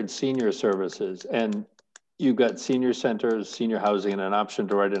labeled, shared senior services, and you've got senior centers, senior housing, and an option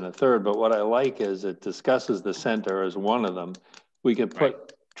to write in a third. But what I like is it discusses the center as one of them. We could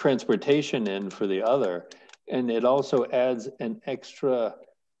put transportation in for the other. And it also adds an extra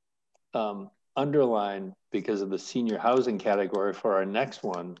underline because of the senior housing category for our next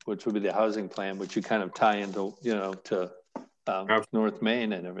one, which would be the housing plan, which you kind of tie into, you know, to North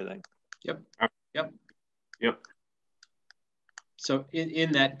Main and everything. Yep. So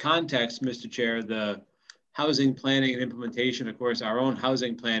in that context, Mr. Chair, the housing planning and implementation, of course, our own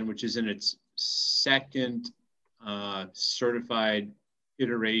housing plan, which is in its second certified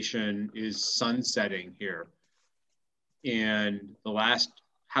iteration, is sunsetting here. And the last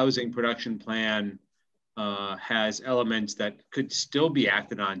housing production plan has elements that could still be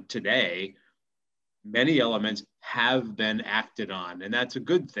acted on today. Many elements have been acted on, and that's a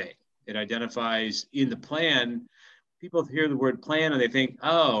good thing. It identifies in the plan, people hear the word plan and they think,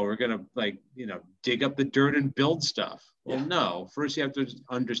 oh, we're gonna dig up the dirt and build stuff. Well, no, first you have to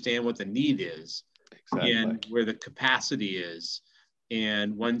understand what the need is and where the capacity is.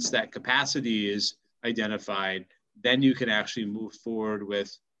 And once that capacity is identified, then you can actually move forward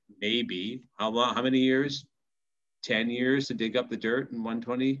with maybe, how many years? 10 years to dig up the dirt in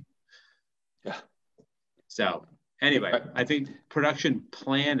 120? Yeah. So anyway, I think production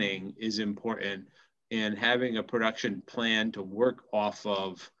planning is important, and having a production plan to work off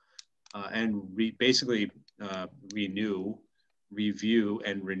of and basically review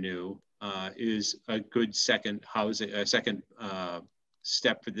and renew is a good second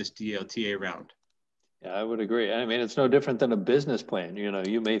step for this DLTA round. Yeah, I would agree. I mean, it's no different than a business plan. You know,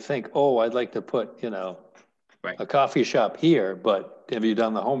 you may think, oh, I'd like to put, a coffee shop here, but have you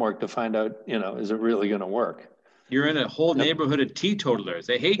done the homework to find out, is it really going to work? You're in a whole neighborhood of teetotalers.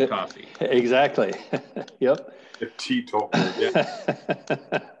 They hate coffee. Exactly. Yep. The teetotalers, yeah.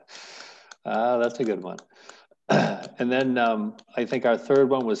 That's a good one. And then I think our third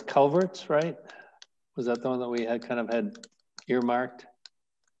one was culverts, right? Was that the one that we had earmarked?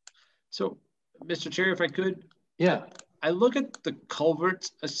 So, Mr. Chair, if I could. Yeah. I look at the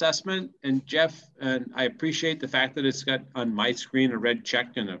culverts assessment, and Jeff, and I appreciate the fact that it's got on my screen a red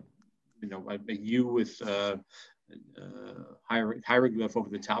check and a U with hieroglyph over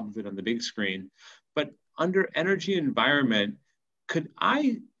the top of it on the big screen. But under energy environment, could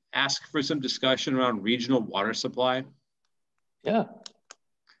I ask for some discussion around regional water supply? Yeah.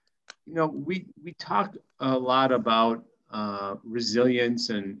 We talk a lot about resilience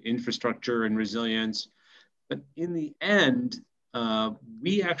and infrastructure and resilience, but in the end,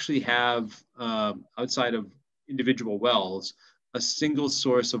 we actually have, outside of individual wells, a single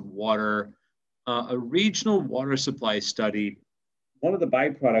source of water, a regional water supply study. One of the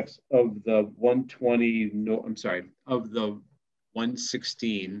byproducts of the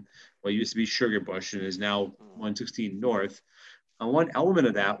 116, well, it used to be Sugar Bush and is now 116 North. One element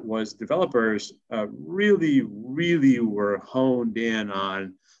of that was developers really were honed in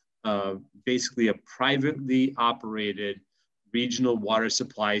on basically a privately operated regional water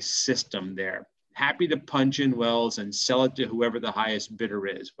supply system there. Happy to punch in wells and sell it to whoever the highest bidder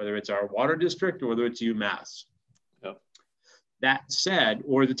is, whether it's our water district or whether it's UMass. Yep. That said,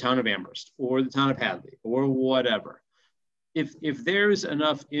 or the town of Amherst, or the town of Hadley, or whatever. If there's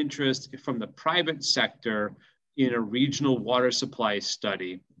enough interest from the private sector in a regional water supply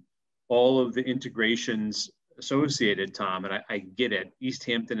study, all of the integrations associated, Tom, and I get it, East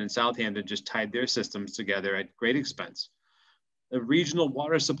Hampton and Southampton just tied their systems together at great expense. A regional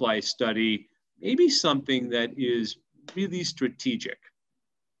water supply study may be something that is really strategic.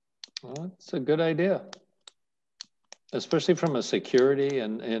 Well, it's a good idea, especially from a security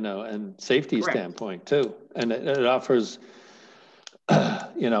and safety standpoint too. And it offers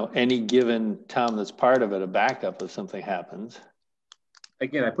any given town that's part of it a backup if something happens.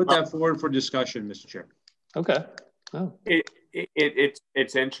 Again, I put that forward for discussion, Mr. Chair. Okay. Oh.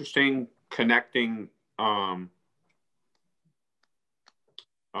 It's interesting connecting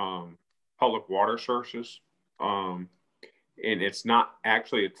public water sources. And it's not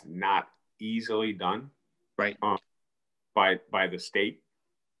easily done. Right. By the state.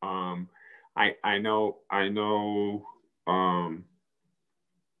 I know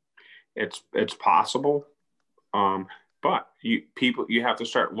it's possible. But you have to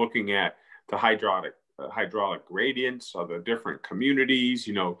start looking at the hydraulic gradients of the different communities.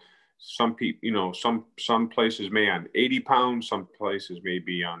 Some people, some places may on 80 pounds, some places may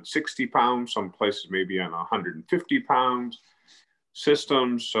be on 60 pounds, some places may be on 150 pounds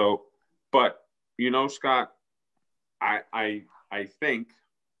systems. So, but Scott, I think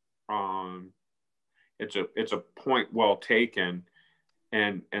it's a point well taken,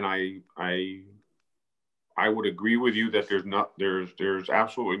 and I would agree with you that there's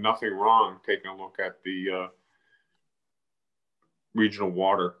absolutely nothing wrong taking a look at the regional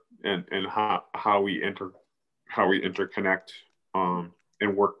water and how we interconnect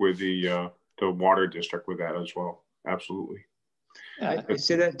and work with the water district with that as well. Absolutely. I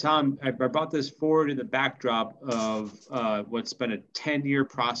say that, Tom, I brought this forward in the backdrop of what's been a 10-year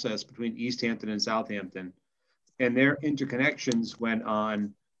process between East Hampton and Southampton, and their interconnections went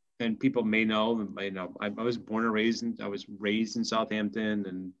on. And people may know, I was born and raised in Southampton,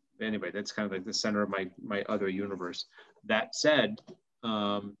 and anyway, that's kind of like the center of my other universe. That said,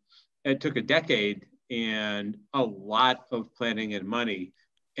 it took a decade and a lot of planning and money,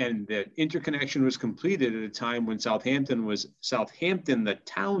 and the interconnection was completed at a time when Southampton, the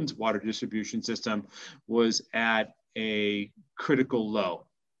town's water distribution system, was at a critical low.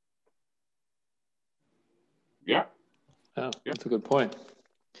 Yeah. Oh, that's a good point.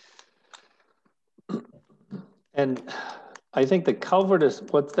 And I think the culvert is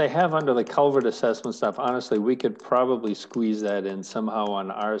what they have under the culvert assessment stuff. Honestly, we could probably squeeze that in somehow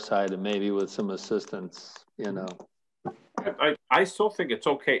on our side, and maybe with some assistance, I still think it's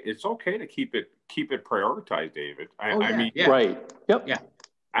okay. It's okay to keep it prioritized, David. I mean, yeah. Right. Yep. Yeah.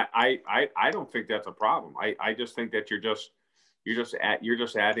 I don't think that's a problem. I just think that you're just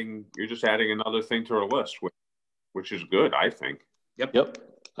adding another thing to our list, which is good, I think. Yep.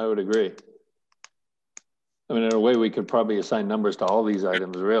 I would agree. I mean, in a way, we could probably assign numbers to all these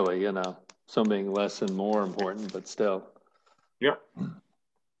items, really, some being less and more important, but still. Yep.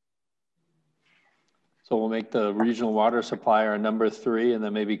 So we'll make the regional water supply our number 3, and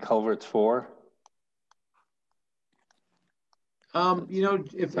then maybe culverts 4.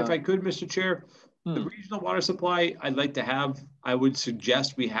 If I could, Mr. Chair, the regional water supply I would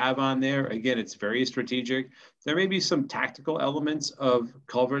suggest we have on there. Again, it's very strategic. There may be some tactical elements of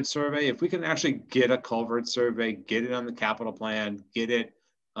culvert survey. If we can actually get a culvert survey, get it on the capital plan, get it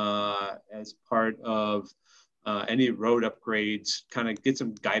as part of any road upgrades, kind of get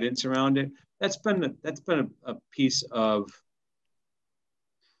some guidance around it. That's been a piece of,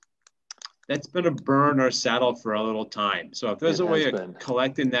 that's been a burn or saddle for a little time. So if there's a way of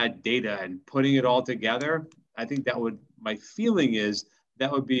collecting that data and putting it all together, I think my feeling is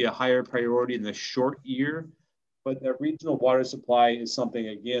that would be a higher priority in the short year. But the regional water supply is something,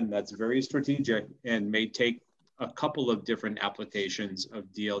 again, that's very strategic and may take a couple of different applications of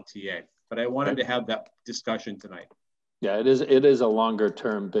DLTA. But I wanted to have that discussion tonight. Yeah, it is a longer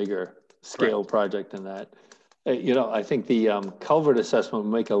term, bigger scale project than that. I think the culvert assessment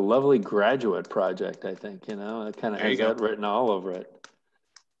will make a lovely graduate project, I think, it kind of has that written all over it.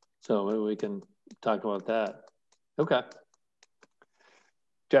 So maybe we can talk about that. Okay.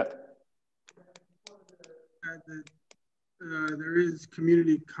 Jeff. There is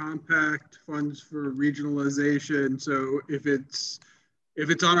community compact funds for regionalization. So if it's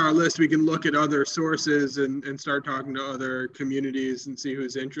on our list, we can look at other sources and start talking to other communities and see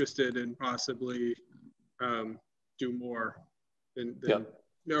who's interested and possibly do more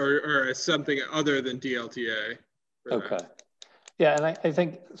or something other than DLTA. Okay. Yeah, and I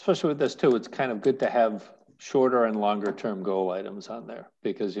think especially with this too, it's kind of good to have shorter and longer term goal items on there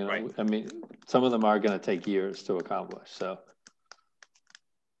because I mean, some of them are going to take years to accomplish. So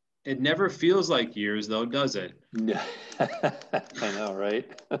it never feels like years, though, does it? Yeah, I know, right?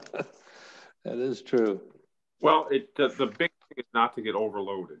 That is true. Well, the big thing is not to get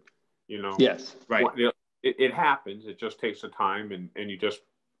overloaded. Yes, right. It happens. It just takes the time, and you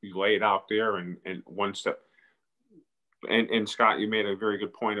lay it out there, and one step. And Scott, you made a very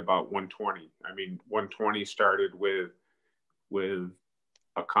good point about 120. I mean, 120 started with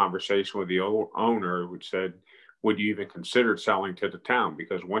a conversation with the owner, which said, would you even consider selling to the town?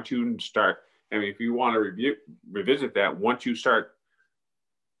 Because once you start, I mean, if you want to revisit that, once you start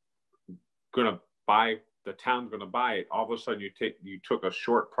going to buy, the town's going to buy it, all of a sudden you took a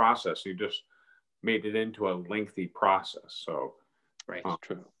short process, you just made it into a lengthy process. So Right. That's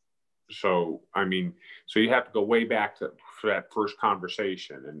true. So, I mean, so you have to go way back for that first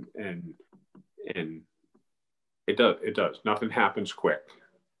conversation, and it does. Nothing happens quick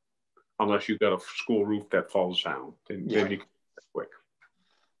unless you've got a school roof that falls down. Then you can quick.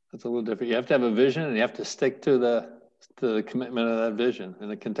 That's a little different. You have to have a vision, and you have to stick to the commitment of that vision,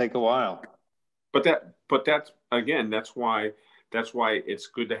 and it can take a while. But that's again, that's why it's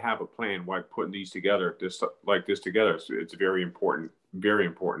good to have a plan. Why putting these together, like this together, it's a very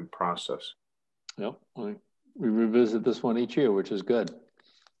important process. Yep, we revisit this one each year, which is good.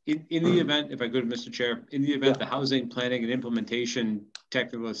 In the event, if I could, Mr. Chair, in the event the housing planning and implementation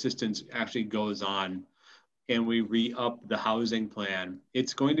technical assistance actually goes on and we re-up the housing plan,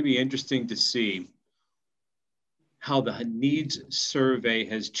 it's going to be interesting to see how the needs survey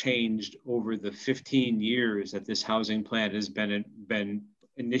has changed over the 15 years that this housing plan has been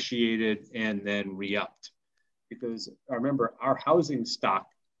initiated and then re-upped. Because remember, our housing stock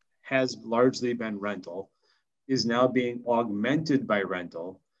has largely been rental, is now being augmented by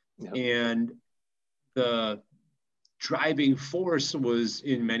rental. Yep. And the driving force was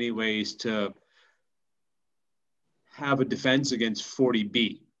in many ways to have a defense against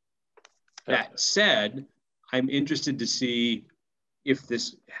 40B. That said, I'm interested to see if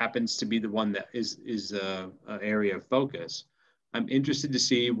this happens to be the one that is an area of focus. I'm interested to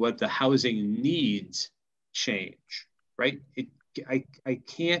see what the housing needs change, right? I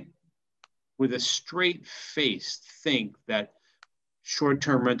can't, with a straight face, think that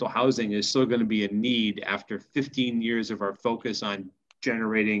short-term rental housing is still going to be a need after 15 years of our focus on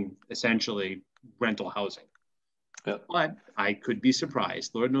generating essentially rental housing. Yep. But I could be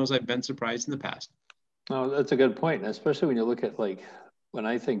surprised. Lord knows I've been surprised in the past. No, that's a good point, especially when you look at, like, when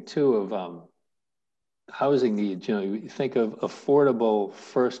I think too of housing needs, you know, you think of affordable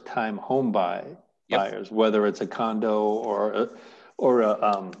first-time home buyers, whether it's a condo or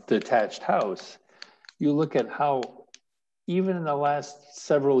a detached house. You look at how, even in the last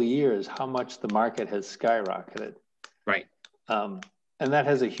several years, how much the market has skyrocketed. Right. And that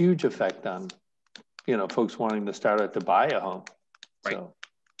has a huge effect on, you know, folks wanting to start out to buy a home. Right. So,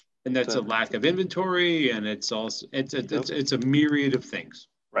 and that's a lack of inventory, and it's also it's a myriad of things.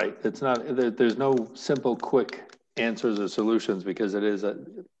 Right. It's not, there's no simple, quick answers or solutions, because there's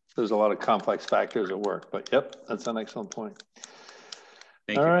a lot of complex factors at work. But yep, that's an excellent point.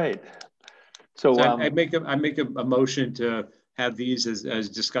 Thank you. All right. So I make a motion to have these as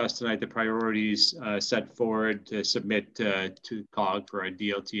discussed tonight, the priorities set forward to submit to COG for a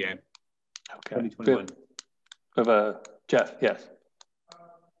DLTA. Okay. 2021. We have Jeff, yes.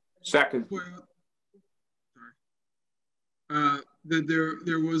 Second.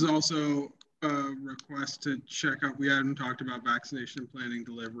 There was also a request to check out. We hadn't talked about vaccination planning,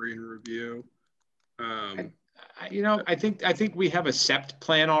 delivery, and review. You know, I think we have a SEPT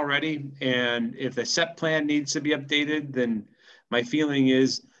plan already, and if the SEPT plan needs to be updated, then my feeling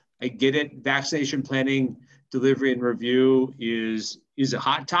is, I get it. Vaccination planning, delivery, and review is a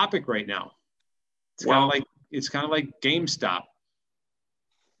hot topic right now. It's kind of like GameStop.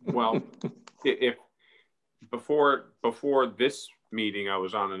 Well, if before this meeting, I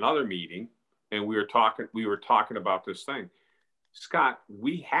was on another meeting, and we were talking about this thing. Scott,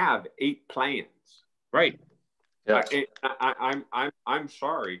 we have 8 plans. Right. Yeah. I'm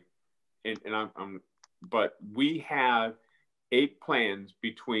sorry, but we have 8 plans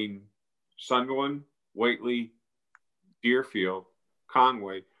between Sunderland, Whately, Deerfield,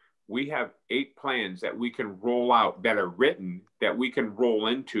 Conway. We have 8 plans that we can roll out, that are written, that we can roll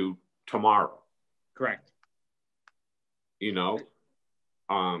into tomorrow. Correct. You know,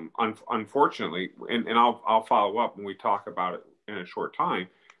 unfortunately, and I'll follow up when we talk about it in a short time,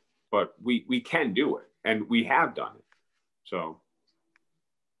 but we can do it, and we have done it. So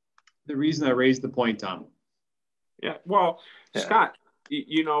the reason I raised the point, Tom. Yeah, well, yeah. Scott,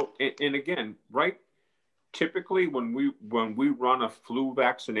 you know, and again, right? Typically, when we run a flu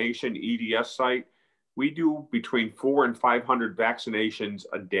vaccination EDS site, we do between 400 and 500 vaccinations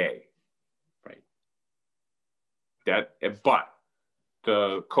a day. Right. But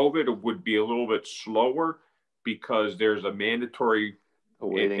the COVID would be a little bit slower because there's a mandatory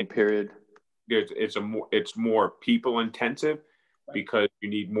waiting period. It's more people intensive, because you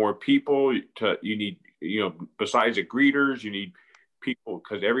need more people besides the greeters, you need people,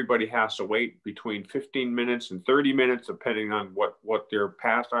 because everybody has to wait between 15 minutes and 30 minutes, depending on what their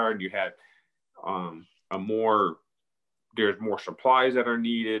paths are. And you had there's more supplies that are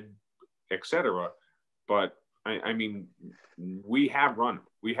needed, etc. But I mean, we have run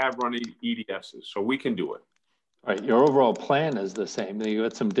EDSs, so we can do it. Right. Your overall plan is the same. You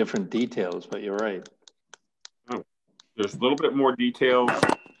got some different details, but you're right. Oh, There's a little bit more details,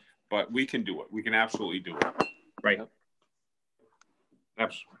 but we can do it. We can absolutely do it. Right. Yep.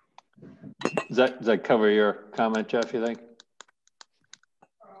 Absolutely. Does that cover your comment, Jeff, you think?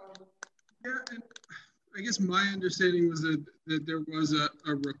 Yeah, and I guess my understanding was that there was a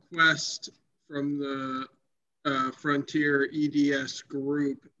request from the Frontier EDS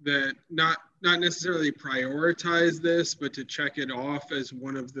group that not necessarily prioritize this, but to check it off as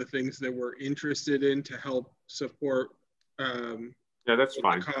one of the things that we're interested in to help support Yeah, that's what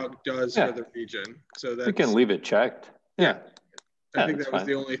fine. the COG does Yeah. for the region. So We can leave it checked. Yeah. I think that's that was fine.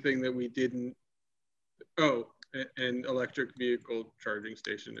 the only thing that we didn't. Oh, and electric vehicle charging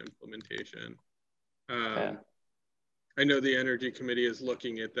station implementation. Yeah. I know the Energy Committee is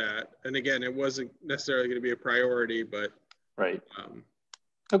looking at that. And again, it wasn't necessarily going to be a priority, but. Right.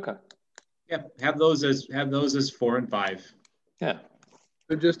 Okay. Yeah, have those as 4 and 5. Yeah.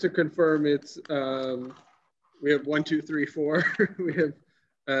 So just to confirm, it's we have 1, 2, 3, 4. We have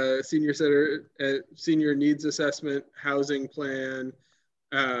senior center, senior needs assessment, housing plan,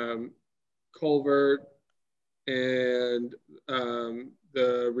 culvert, and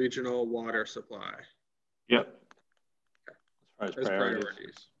the regional water supply. Yep. As as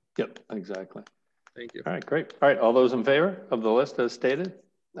priorities. Yep, exactly. Thank you. All right, great. All right, all those in favor of the list as stated?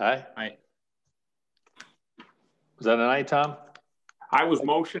 Aye. Aye. Was that an aye, Tom? I was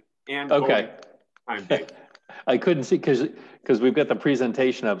motion and Okay. voting. Dave. I couldn't see because we've got the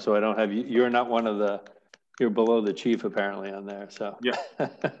presentation up, so I don't have you. You're not one of the. You're below the chief apparently on there. So Yeah. All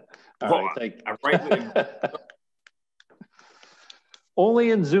Well, right. Thank I'm right.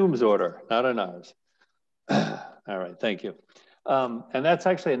 Only in Zoom's order, not in ours. All right. Thank you. And that's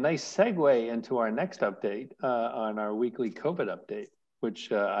actually a nice segue into our next update on our weekly COVID update,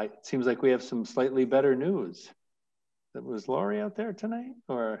 which it seems like we have some slightly better news. Was Lori out there tonight,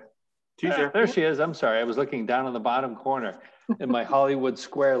 or? There she is. I'm sorry. I was looking down in the bottom corner in my Hollywood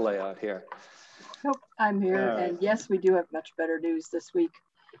Square layout here. Nope, I'm here. All right. And yes, we do have much better news this week.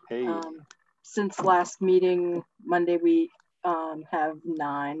 Hey. Since last meeting, Monday, we have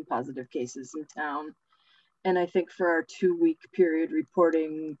 9 positive cases in town. And I think for our 2-week period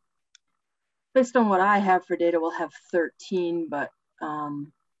reporting, based on what I have for data, we'll have 13, but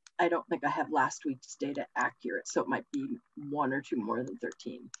I don't think I have last week's data accurate. So it might be 1 or 2 more than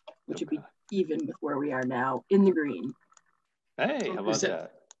 13, which would be even with where we are now in the green. Hey, how about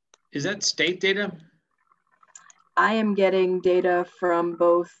that? Is that state data? I am getting data from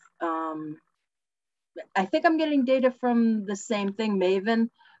both, I think I'm getting data from the same thing, Maven,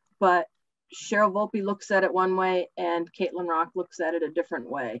 but Cheryl Volpe looks at it one way and Caitlin Rock looks at it a different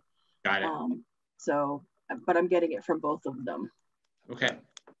way. Got it. So, but I'm getting it from both of them. Okay,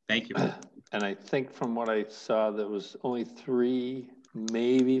 thank you. And I think from what I saw, there was only 3,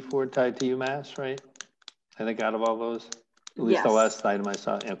 maybe 4 tied to UMass, right? I think out of all those, at least the last item I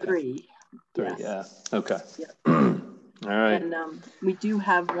saw. Okay. 3. 3, yes. yeah. Okay. Yep. All right. And we do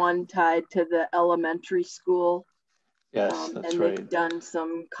have one tied to the elementary school. Yes, that's and right. they've done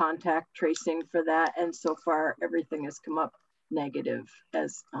some contact tracing for that. And so far, everything has come up negative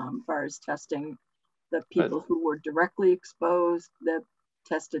as far as testing. The people who were directly exposed, that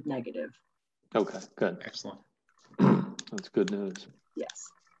tested negative. Okay, good. Excellent. That's good news. Yes.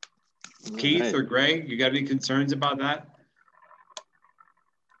 Keith or Greg, you got any concerns about that?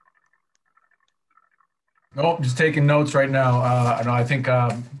 Nope, just taking notes right now. I think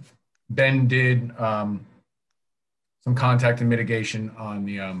Ben did some contact and mitigation on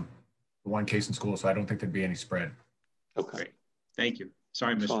the 1 case in school, so I don't think there'd be any spread. Okay. Great. Thank you.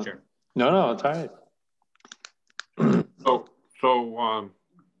 Sorry, Mr. Chair. No, it's all right. So,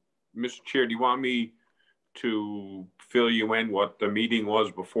 Mr. Chair, do you want me to fill you in what the meeting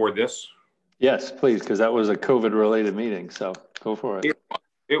was before this? Yes, please, because that was a COVID-related meeting. So go for it.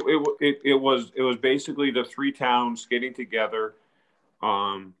 It was basically the 3 towns getting together.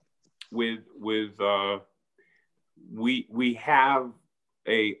 We have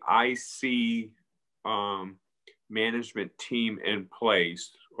a IC management team in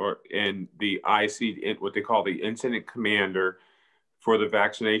place, and the IC, what they call the incident commander for the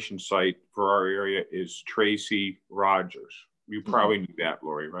vaccination site for our area is Tracy Rogers. You probably knew that,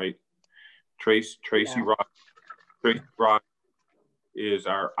 Lori, right? Tracy Rogers is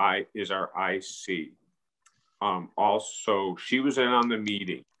our IC. Also, she was in on the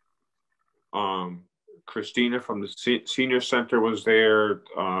meeting. Christina from the senior center was there,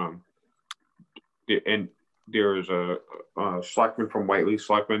 and there was a selectman from Whiteley,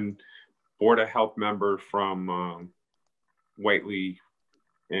 selectman, board of health member from Whiteley,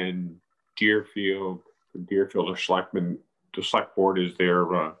 and Deerfield. Deerfield, the select board is their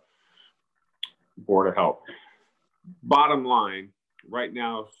board of health. bottom line, right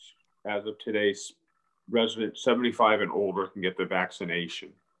now, as of today, residents 75 and older can get the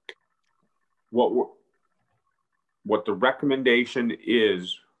vaccination. What the recommendation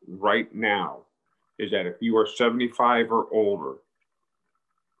is right now is that if you are 75 or older,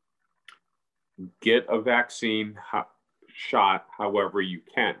 get a vaccine shot however you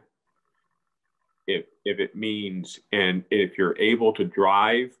can. If it means, and if you're able to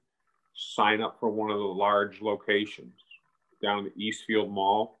drive, sign up for one of the large locations down the Eastfield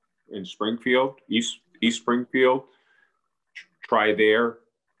Mall in Springfield, East Springfield. Try there,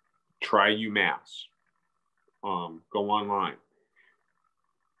 try UMass. Go online.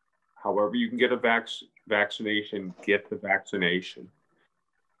 However you can get a vaccination, get the vaccination.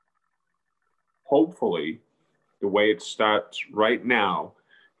 Hopefully, the way it starts right now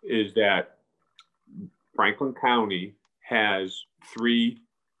is that Franklin County has going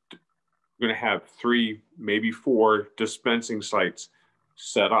to have 3, maybe 4 dispensing sites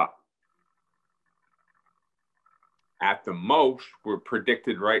set up. At the most, we're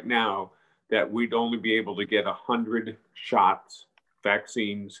predicted right now that we'd only be able to get 100 shots,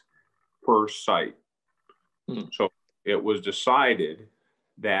 vaccines per site. So it was decided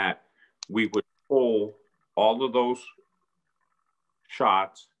that we would pull all of those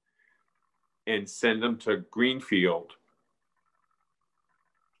shots and send them to Greenfield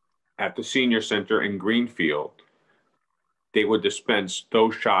at the senior center in Greenfield. They would dispense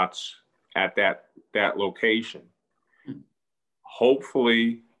those shots at that location.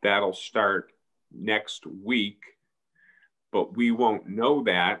 Hopefully that'll start next week, but we won't know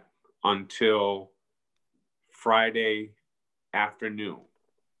that until Friday afternoon.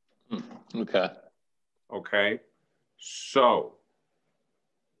 Okay. Okay. So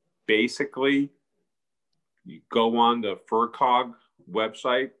basically, you go on the FRCOG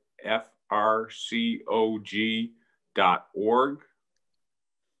website, frcog.org.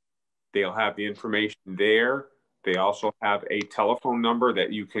 They'll have the information there. They also have a telephone number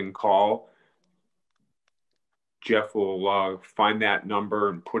that you can call. Jeff will find that number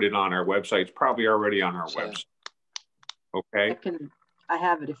and put it on our website. It's probably already on our website. Okay. I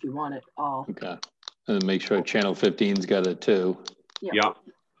have it if you want it all. Okay. And make sure Channel 15's got it too. Yep. Yeah.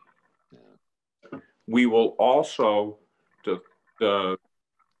 We will also, we're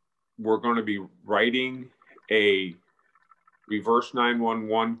going to be writing a reverse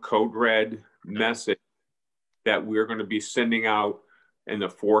 911 code red message that we're going to be sending out in the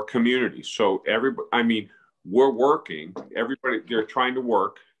 4 communities. So we're working, everybody, they're trying to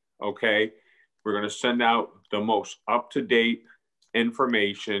work, okay? We're going to send out the most up-to-date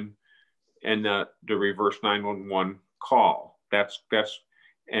information and the reverse 911 call. That's,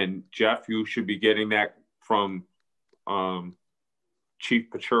 and Jeff, you should be getting that from Chief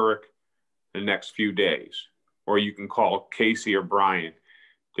Pachurik the next few days, or you can call Casey or Brian.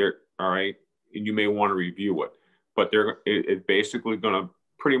 They're all right, and you may want to review it, but it's basically going to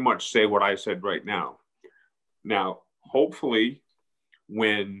pretty much say what I said right now. Now, hopefully,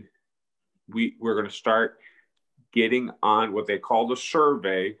 when we're going to start getting on what they call the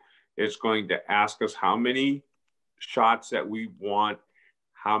survey, it's going to ask us how many shots that we want,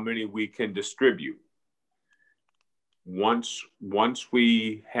 how many we can distribute. Once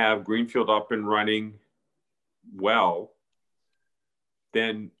we have Greenfield up and running well,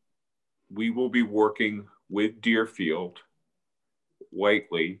 then we will be working with Deerfield,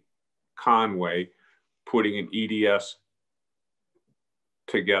 Whately, Conway, putting an EDS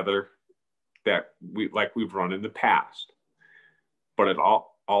together that we've run in the past. But it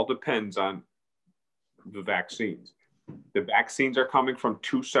all depends on the vaccines. The vaccines are coming from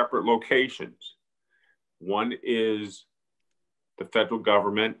 2 separate locations. One is the federal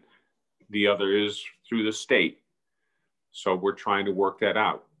government, the other is through the state. So we're trying to work that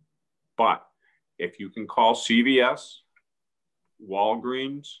out. But if you can call CVS,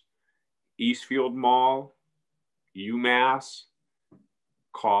 Walgreens, Eastfield Mall, UMass,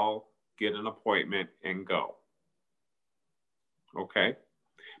 call, get an appointment, and go. Okay?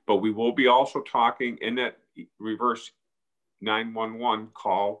 But we will be also talking in that reverse 911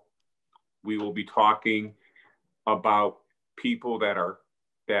 call. We will be talking about people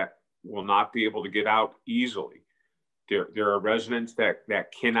that will not be able to get out easily. There are residents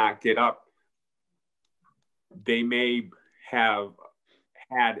that cannot get up. They may have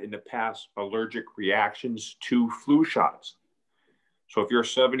had in the past allergic reactions to flu shots. So if you're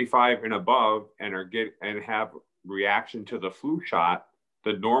 75 and above and have reaction to the flu shot,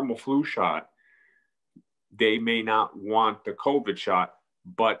 the normal flu shot, they may not want the COVID shot,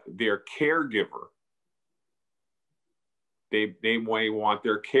 but their caregiver, they may want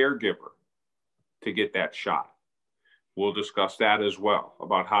their caregiver to get that shot. we'll discuss that as well,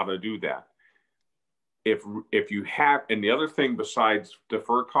 about how to do that. If you have, and the other thing besides the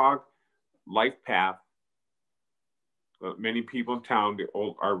FERCog, LifePath, many people in town,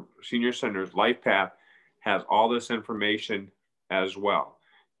 our senior centers, LifePath has all this information as well.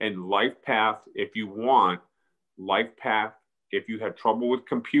 And LifePath, if you want, LifePath, if you have trouble with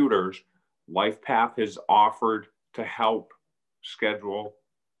computers, LifePath is offered to help schedule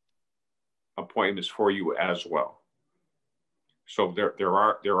appointments for you as well. So there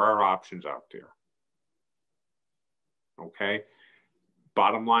are options out there. Okay.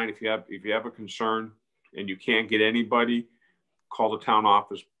 Bottom line, if you have a concern and you can't get anybody, call the town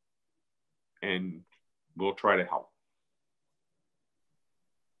office and we'll try to help.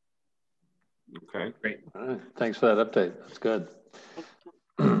 Okay, great. All right. Thanks for that update. That's good.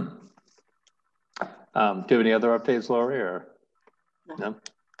 Do you have any other updates, Lori, or no?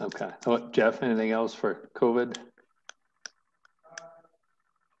 Okay. Jeff, anything else for COVID?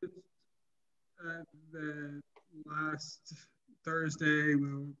 The last Thursday,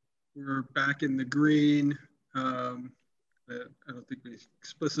 we're back in the green. I don't think we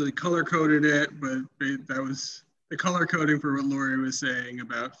explicitly color coded it, but that was the color coding for what Lori was saying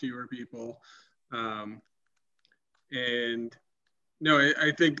about fewer people. And no,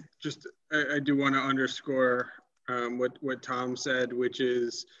 I think just I do want to underscore what Tom said, which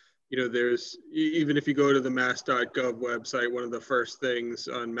is, you know, there's, even if you go to the mass.gov website, one of the first things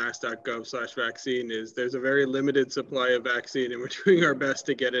on mass.gov/vaccine is there's a very limited supply of vaccine, and we're doing our best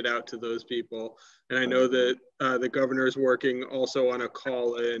to get it out to those people. And I know that the governor is working also on a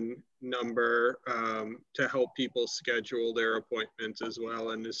call-in number to help people schedule their appointments as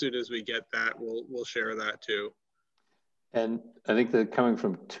well. And as soon as we get that, we'll share that too. And I think they're coming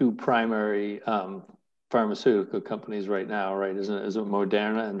from two primary pharmaceutical companies right now, right? Is it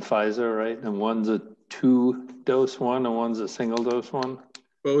Moderna and Pfizer, right? And one's a 2-dose one and one's a single-dose one?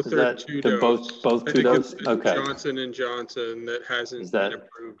 Both are 2-dose. Both 2-dose? Okay. Johnson & Johnson that hasn't been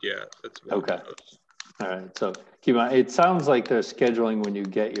approved yet. That's okay. Dose. All right. So keep on. It sounds like they're scheduling when you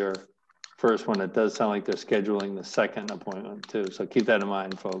get your first one. It does sound like they're scheduling the second appointment too. So keep that in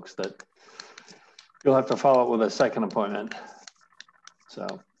mind, folks, that you'll have to follow up with a second appointment. So,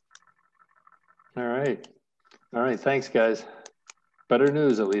 all right. All right. Thanks, guys. Better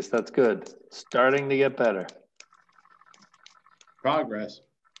news, at least. That's good. Starting to get better. Progress.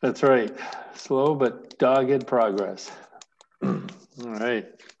 That's right. Slow but dogged progress. All right.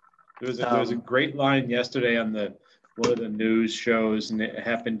 There was a great line yesterday on one of the news shows, and it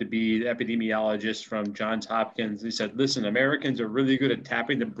happened to be the epidemiologist from Johns Hopkins. He said, listen, Americans are really good at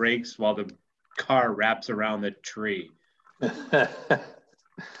tapping the brakes while the car wraps around the tree. There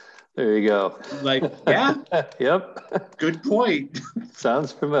you go. Like, yeah. Yep. Good point.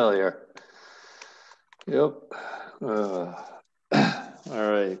 Sounds familiar. Yep. All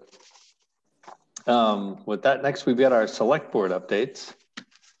right. With that, next we've got our select board updates.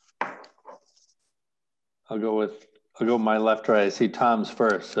 I'll go with my left, right. I see Tom's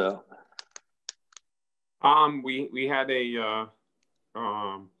first, so. We had a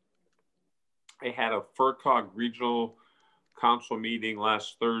FERCog regional council meeting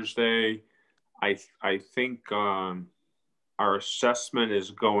last Thursday. I think our assessment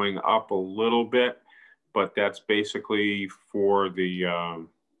is going up a little bit, but that's basically for the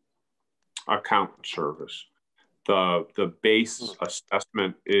accountant service. The base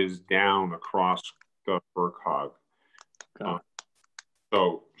assessment is down across the FERCog.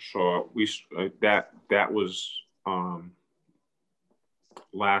 So we that was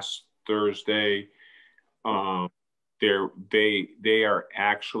last Thursday. They are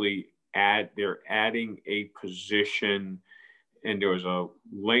actually they're adding a position, and there was a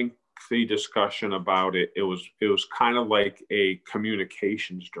lengthy discussion about it. It was kind of like a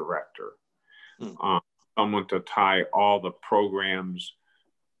communications director, someone to tie all the programs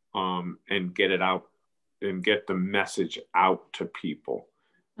and get it out and get the message out to people.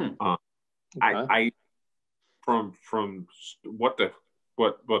 Okay. I from what the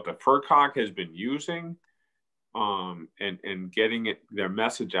FERCog has been using and getting their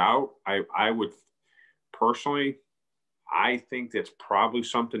message out, I would personally, I think that's probably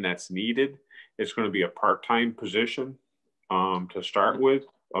something that's needed. It's going to be a part-time position to start with,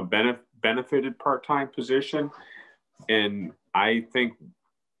 a benefited part-time position, and I think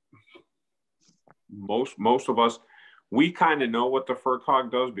most of us, we kind of know what the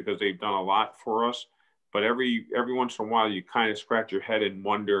FERCog does because they've done a lot for us, but every once in a while you kind of scratch your head and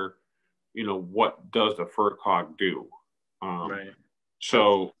wonder, you know, what does the FERCog do? Right.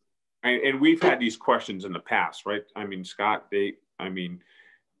 So, and we've had these questions in the past, right? I mean, Scott,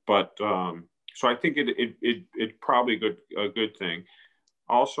 but So I think it's probably a good thing.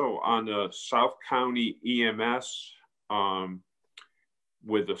 Also on the South County EMS,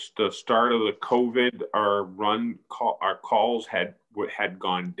 with the start of the COVID, our calls had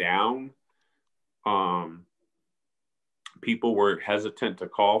gone down. People were hesitant to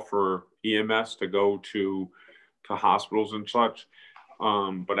call for EMS to go to hospitals and such.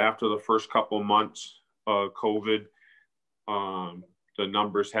 But after the first couple of months of COVID, the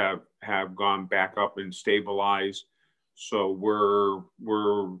numbers have gone back up and stabilized. So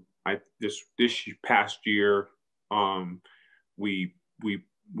this past year, we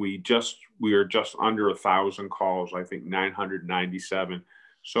are just under 1,000 calls. I think 997.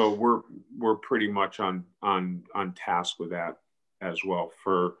 So we're pretty much on task with that as well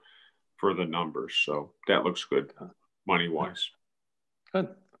for the numbers. So that looks good, money wise. Good.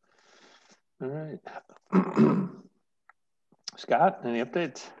 All right. Scott, any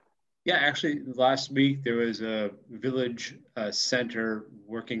updates? Yeah, actually, last week there was a village center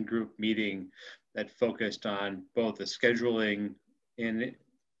working group meeting that focused on both the scheduling and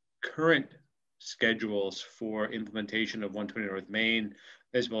current schedules for implementation of 120 North Main,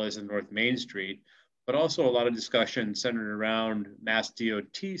 as well as the North Main Street, but also a lot of discussion centered around Mass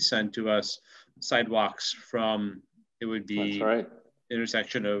DOT sent to us sidewalks from, it would be That's right.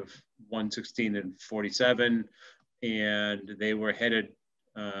 intersection of 116 and 47, and they were headed,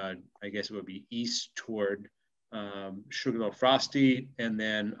 I guess it would be east toward Sugarloaf Frosty, and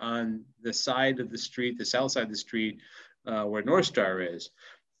then on the side of the street, the south side of the street, where North Star is.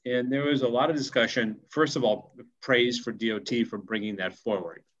 And there was a lot of discussion, first of all, praise for DOT for bringing that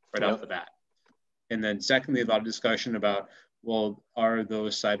forward right off the bat. And then secondly, a lot of discussion about, well, are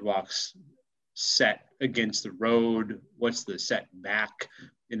those sidewalks set against the road? What's the setback?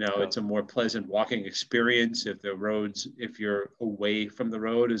 You know, it's a more pleasant walking experience if if you're away from the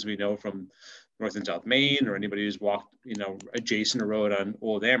road, as we know from North and South Main, or anybody who's walked, you know, adjacent a road on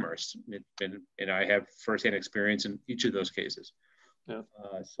Old Amherst. And I have firsthand experience in each of those cases. Yeah.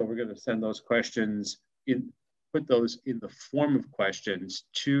 So we're going to send those questions put those in the form of questions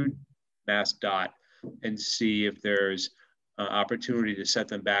to MassDOT and see if there's opportunity to set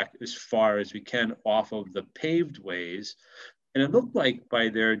them back as far as we can off of the paved ways. And it looked like by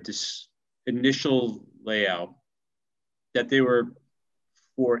their initial layout that they were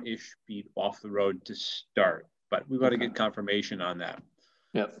 4-ish feet off the road to start, but we want to get confirmation on that.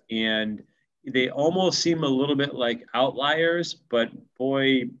 Yep. And they almost seem a little bit like outliers, but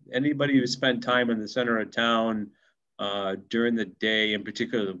boy, anybody who spent time in the center of town during the day, in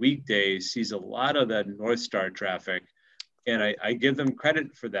particular the weekdays, sees a lot of that North Star traffic. And I give them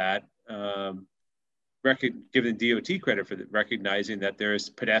credit for that, giving DOT credit for recognizing that there's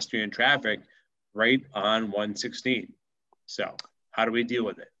pedestrian traffic right on 116. So how do we deal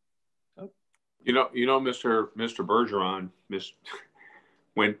with it? You know, Mr. Bergeron,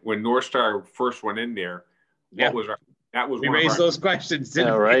 when North Star first went in there, we raised those questions,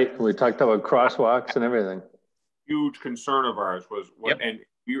 didn't we? Right. We talked about crosswalks and everything. Huge concern of ours was what, and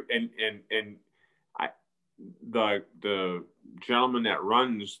the gentleman that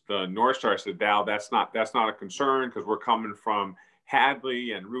runs the North Star said, Val, that's not a concern because we're coming from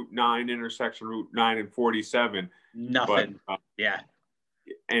Hadley and Route 9 intersection, Route 9 and 47. Nothing. But, yeah.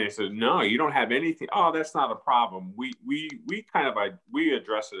 And it says, no, you don't have anything. Oh, that's not a problem. We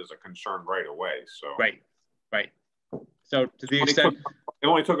address it as a concern right away. So right. So to the extent it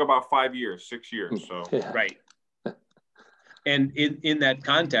only took about 5 years, 6 years. So right. And in that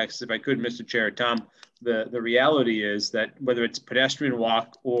context, if I could, Mr. Chair, Tom, the reality is that whether it's pedestrian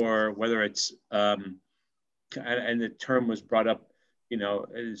walk or whether it's and the term was brought up, you know,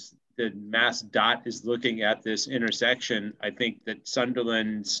 is the MassDOT is looking at this intersection. I think that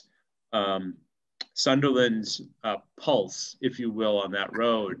Sunderland's pulse, if you will, on that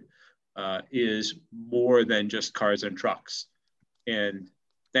road is more than just cars and trucks. And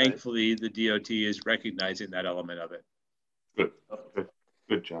thankfully, the DOT is recognizing that element of it.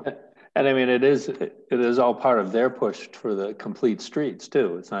 Good job. And I mean, it is all part of their push for the complete streets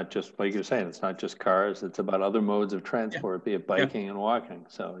too. It's not just, like you're saying, it's not just cars. It's about other modes of transport, be it biking and walking.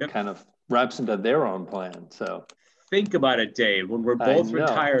 So it kind of wraps into their own plan. So think about it, Dave. When we're both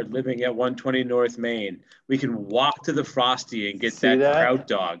retired, living at 120 North Main, we can walk to the Frosty and get that kraut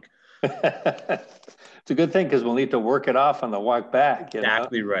dog. It's a good thing because we'll need to work it off on the walk back.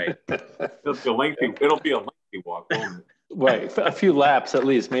 Exactly right. It'll be a lengthy walk, won't it? Right, a few laps at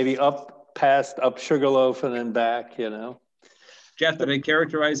least, maybe up Sugarloaf and then back, you know. Jeff, did I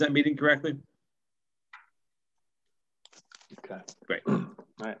characterize that meeting correctly? Okay. Great. All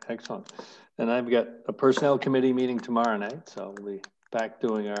right, excellent. And I've got a personnel committee meeting tomorrow night, so we'll be back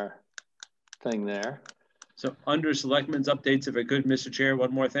doing our thing there. So under selectmen's updates, if I could, Mr. Chair,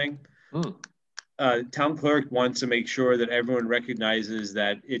 one more thing. Town clerk wants to make sure that everyone recognizes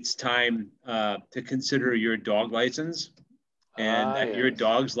that it's time to consider your dog license, and that your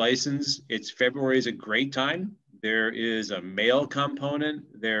dog's license, February is a great time. There is a mail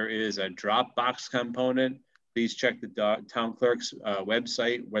component. There is a Dropbox component. Please check the town clerk's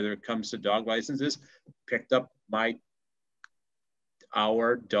website, whether it comes to dog licenses. Picked up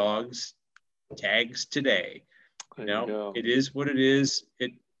our dog's tags today. You know, it is what it is.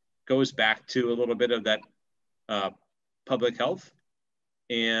 It goes back to a little bit of that public health,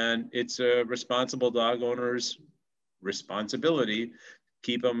 and it's a responsible dog owner's responsibility.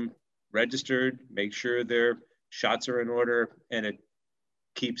 Keep them registered, make sure their shots are in order, and it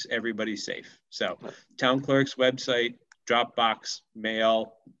keeps everybody safe. So town clerk's website, Dropbox,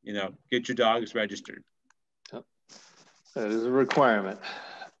 mail, you know, get your dogs registered. Yep. That is a requirement.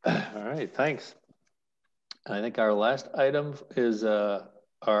 All right, thanks. I think our last item is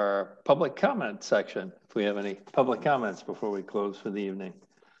our public comment section. If we have any public comments before we close for the evening.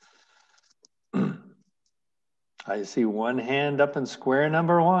 I see one hand up in square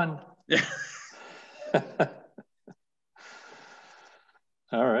number 1.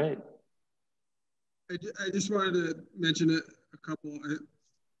 All right. I just wanted to mention a couple,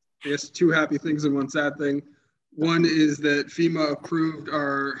 I guess 2 happy things and 1 sad thing. One is that FEMA approved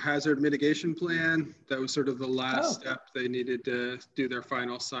our hazard mitigation plan. That was sort of the last step. They needed to do their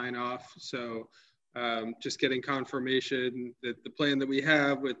final sign off. So just getting confirmation that the plan that we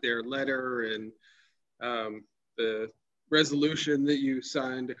have with their letter and the resolution that you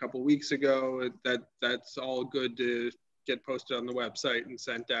signed a couple weeks ago, that's all good to get posted on the website and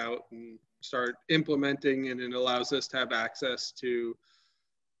sent out and start implementing, and it allows us to have access to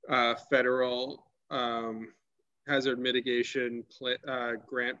federal hazard mitigation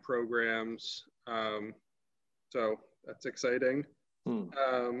grant programs. So that's exciting.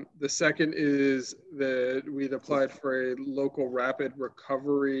 The second is that we'd applied for a local rapid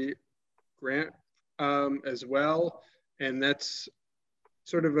recovery grant as well. And that's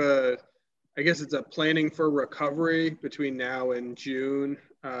sort of I guess it's a planning for recovery between now and June,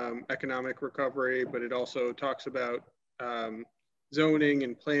 economic recovery, but it also talks about zoning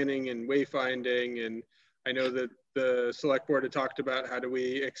and planning and wayfinding. And I know that the select board had talked about how do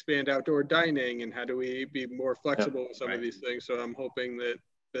we expand outdoor dining and how do we be more flexible with some of these things. So I'm hoping that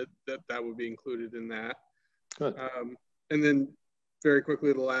would be included in that. Good. And then very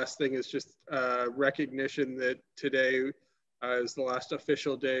quickly, the last thing is just recognition that today is the last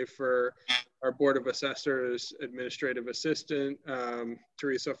official day for our Board of Assessors administrative assistant,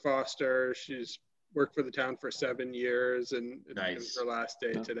 Teresa Foster. She's worked for the town for 7 years, and it's her last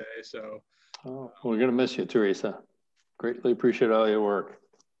day today. So we're going to miss you, Teresa. Greatly appreciate all your work.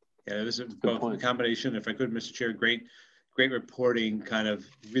 Yeah, it was both a combination, if I could, Mr. Chair, great reporting, kind of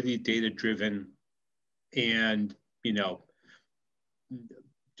really data driven, and, you know,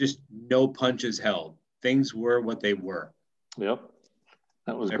 just no punches held. Things were what they were. Yep.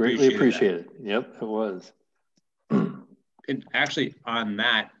 That was greatly appreciated. Yep, it was. And actually on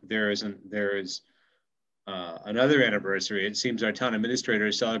that, there is another anniversary. It seems our town administrator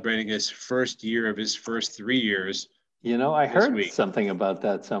is celebrating his first year of his first 3 years. You know, I heard something about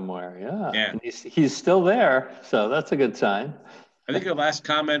that somewhere. Yeah. And he's still there. So that's a good sign. I think the last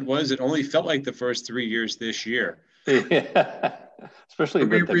comment was it only felt like the first 3 years this year. Yeah. Especially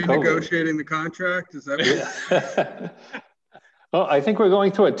with the renegotiating the contract. Is that Oh, I think we're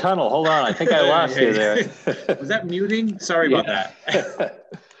going through a tunnel. Hold on. I think I lost you there. Was that muting? Sorry about that.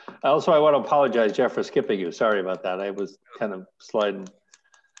 Also, I want to apologize, Jeff, for skipping you. Sorry about that. I was kind of sliding.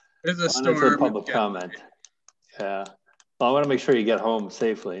 There's a storm. It's a public comment. Yeah. Well, I want to make sure you get home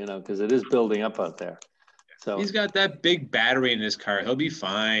safely, you know, because it is building up out there. So he's got that big battery in his car. He'll be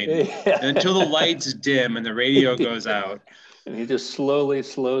fine until the lights dim and the radio goes out. And he just slowly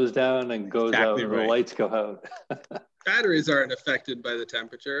slows down and goes out and the lights go out. Batteries aren't affected by the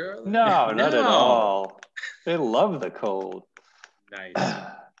temperature, are they? No, not at all. They love the cold. Nice.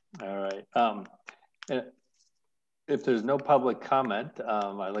 All right. If there's no public comment,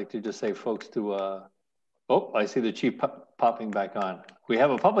 I'd like to just say, folks, to oh, I see the chief popping back on. We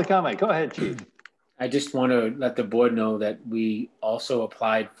have a public comment. Go ahead, Chief. I just want to let the board know that we also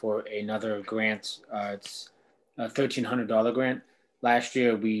applied for another grant. It's a $1,300 grant. Last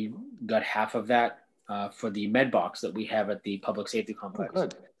year, we got half of that for the med box that we have at the public safety complex. Oh,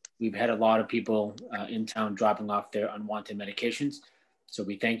 good. We've had a lot of people in town dropping off their unwanted medications. So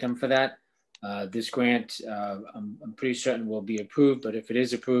we thank them for that. This grant, I'm pretty certain will be approved, but if it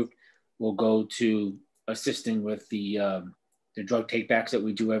is approved, we'll go to assisting with the the drug takebacks that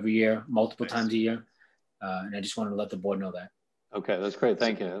we do every year, multiple times a year. And I just wanted to let the board know that. Okay, that's great.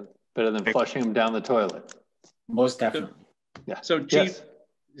 Thank you. Better than flushing them down the toilet. Most definitely. Yeah. So Chief,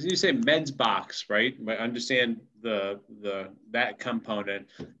 you say meds box, right? I understand that component.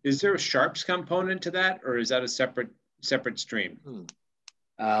 Is there a sharps component to that, or is that a separate stream?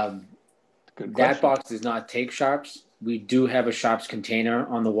 That box does not take sharps. We do have a sharps container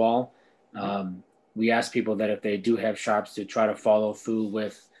on the wall. We ask people that if they do have sharps to try to follow through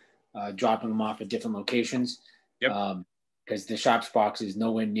with dropping them off at different locations. Yep. Because the sharps box is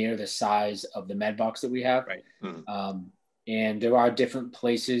nowhere near the size of the med box that we have. Right. And there are different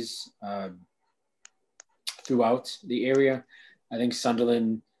places throughout the area. I think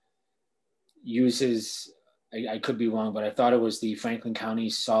Sunderland uses, I could be wrong, but I thought it was the Franklin County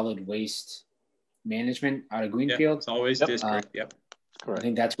Solid Waste Management out of Greenfield. It's always district. Yep. I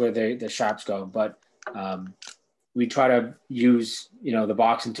think that's where the shops go. But we try to use, the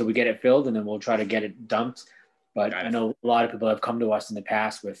box until we get it filled, and then we'll try to get it dumped. But I know a lot of people have come to us in the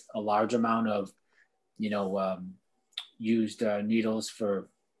past with a large amount of, used needles for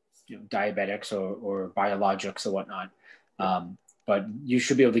diabetics or biologics or whatnot. But you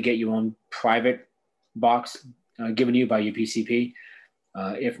should be able to get your own private box given to you by your PCP.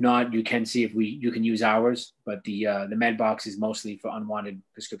 If not, you can see if you can use ours, but the med box is mostly for unwanted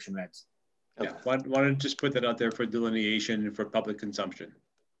prescription meds. Yeah, why don't just put that out there for delineation for public consumption?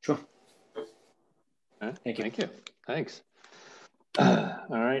 Sure. Thank you. Thanks. All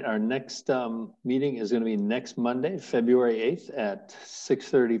right, our next meeting is going to be next Monday, February 8th at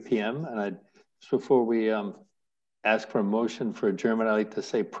 6:30 p.m. And just before we ask for a motion for adjournment, I'd like to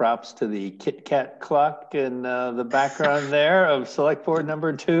say props to the Kit Kat clock in the background there of Select Board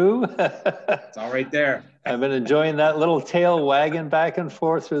number 2. It's all right there. I've been enjoying that little tail wagging back and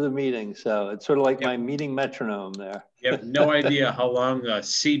forth through the meeting. So it's sort of like my meeting metronome there. You have no idea how long a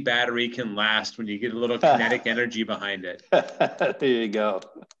C battery can last when you get a little kinetic energy behind it. There you go.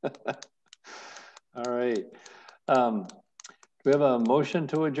 All right. Do we have a motion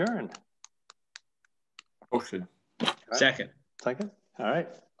to adjourn? Motion. Second. Second. All right.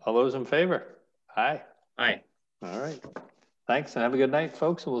 All those in favor? Aye. Aye. All right. Thanks and have a good night,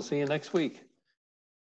 folks. And we'll see you next week.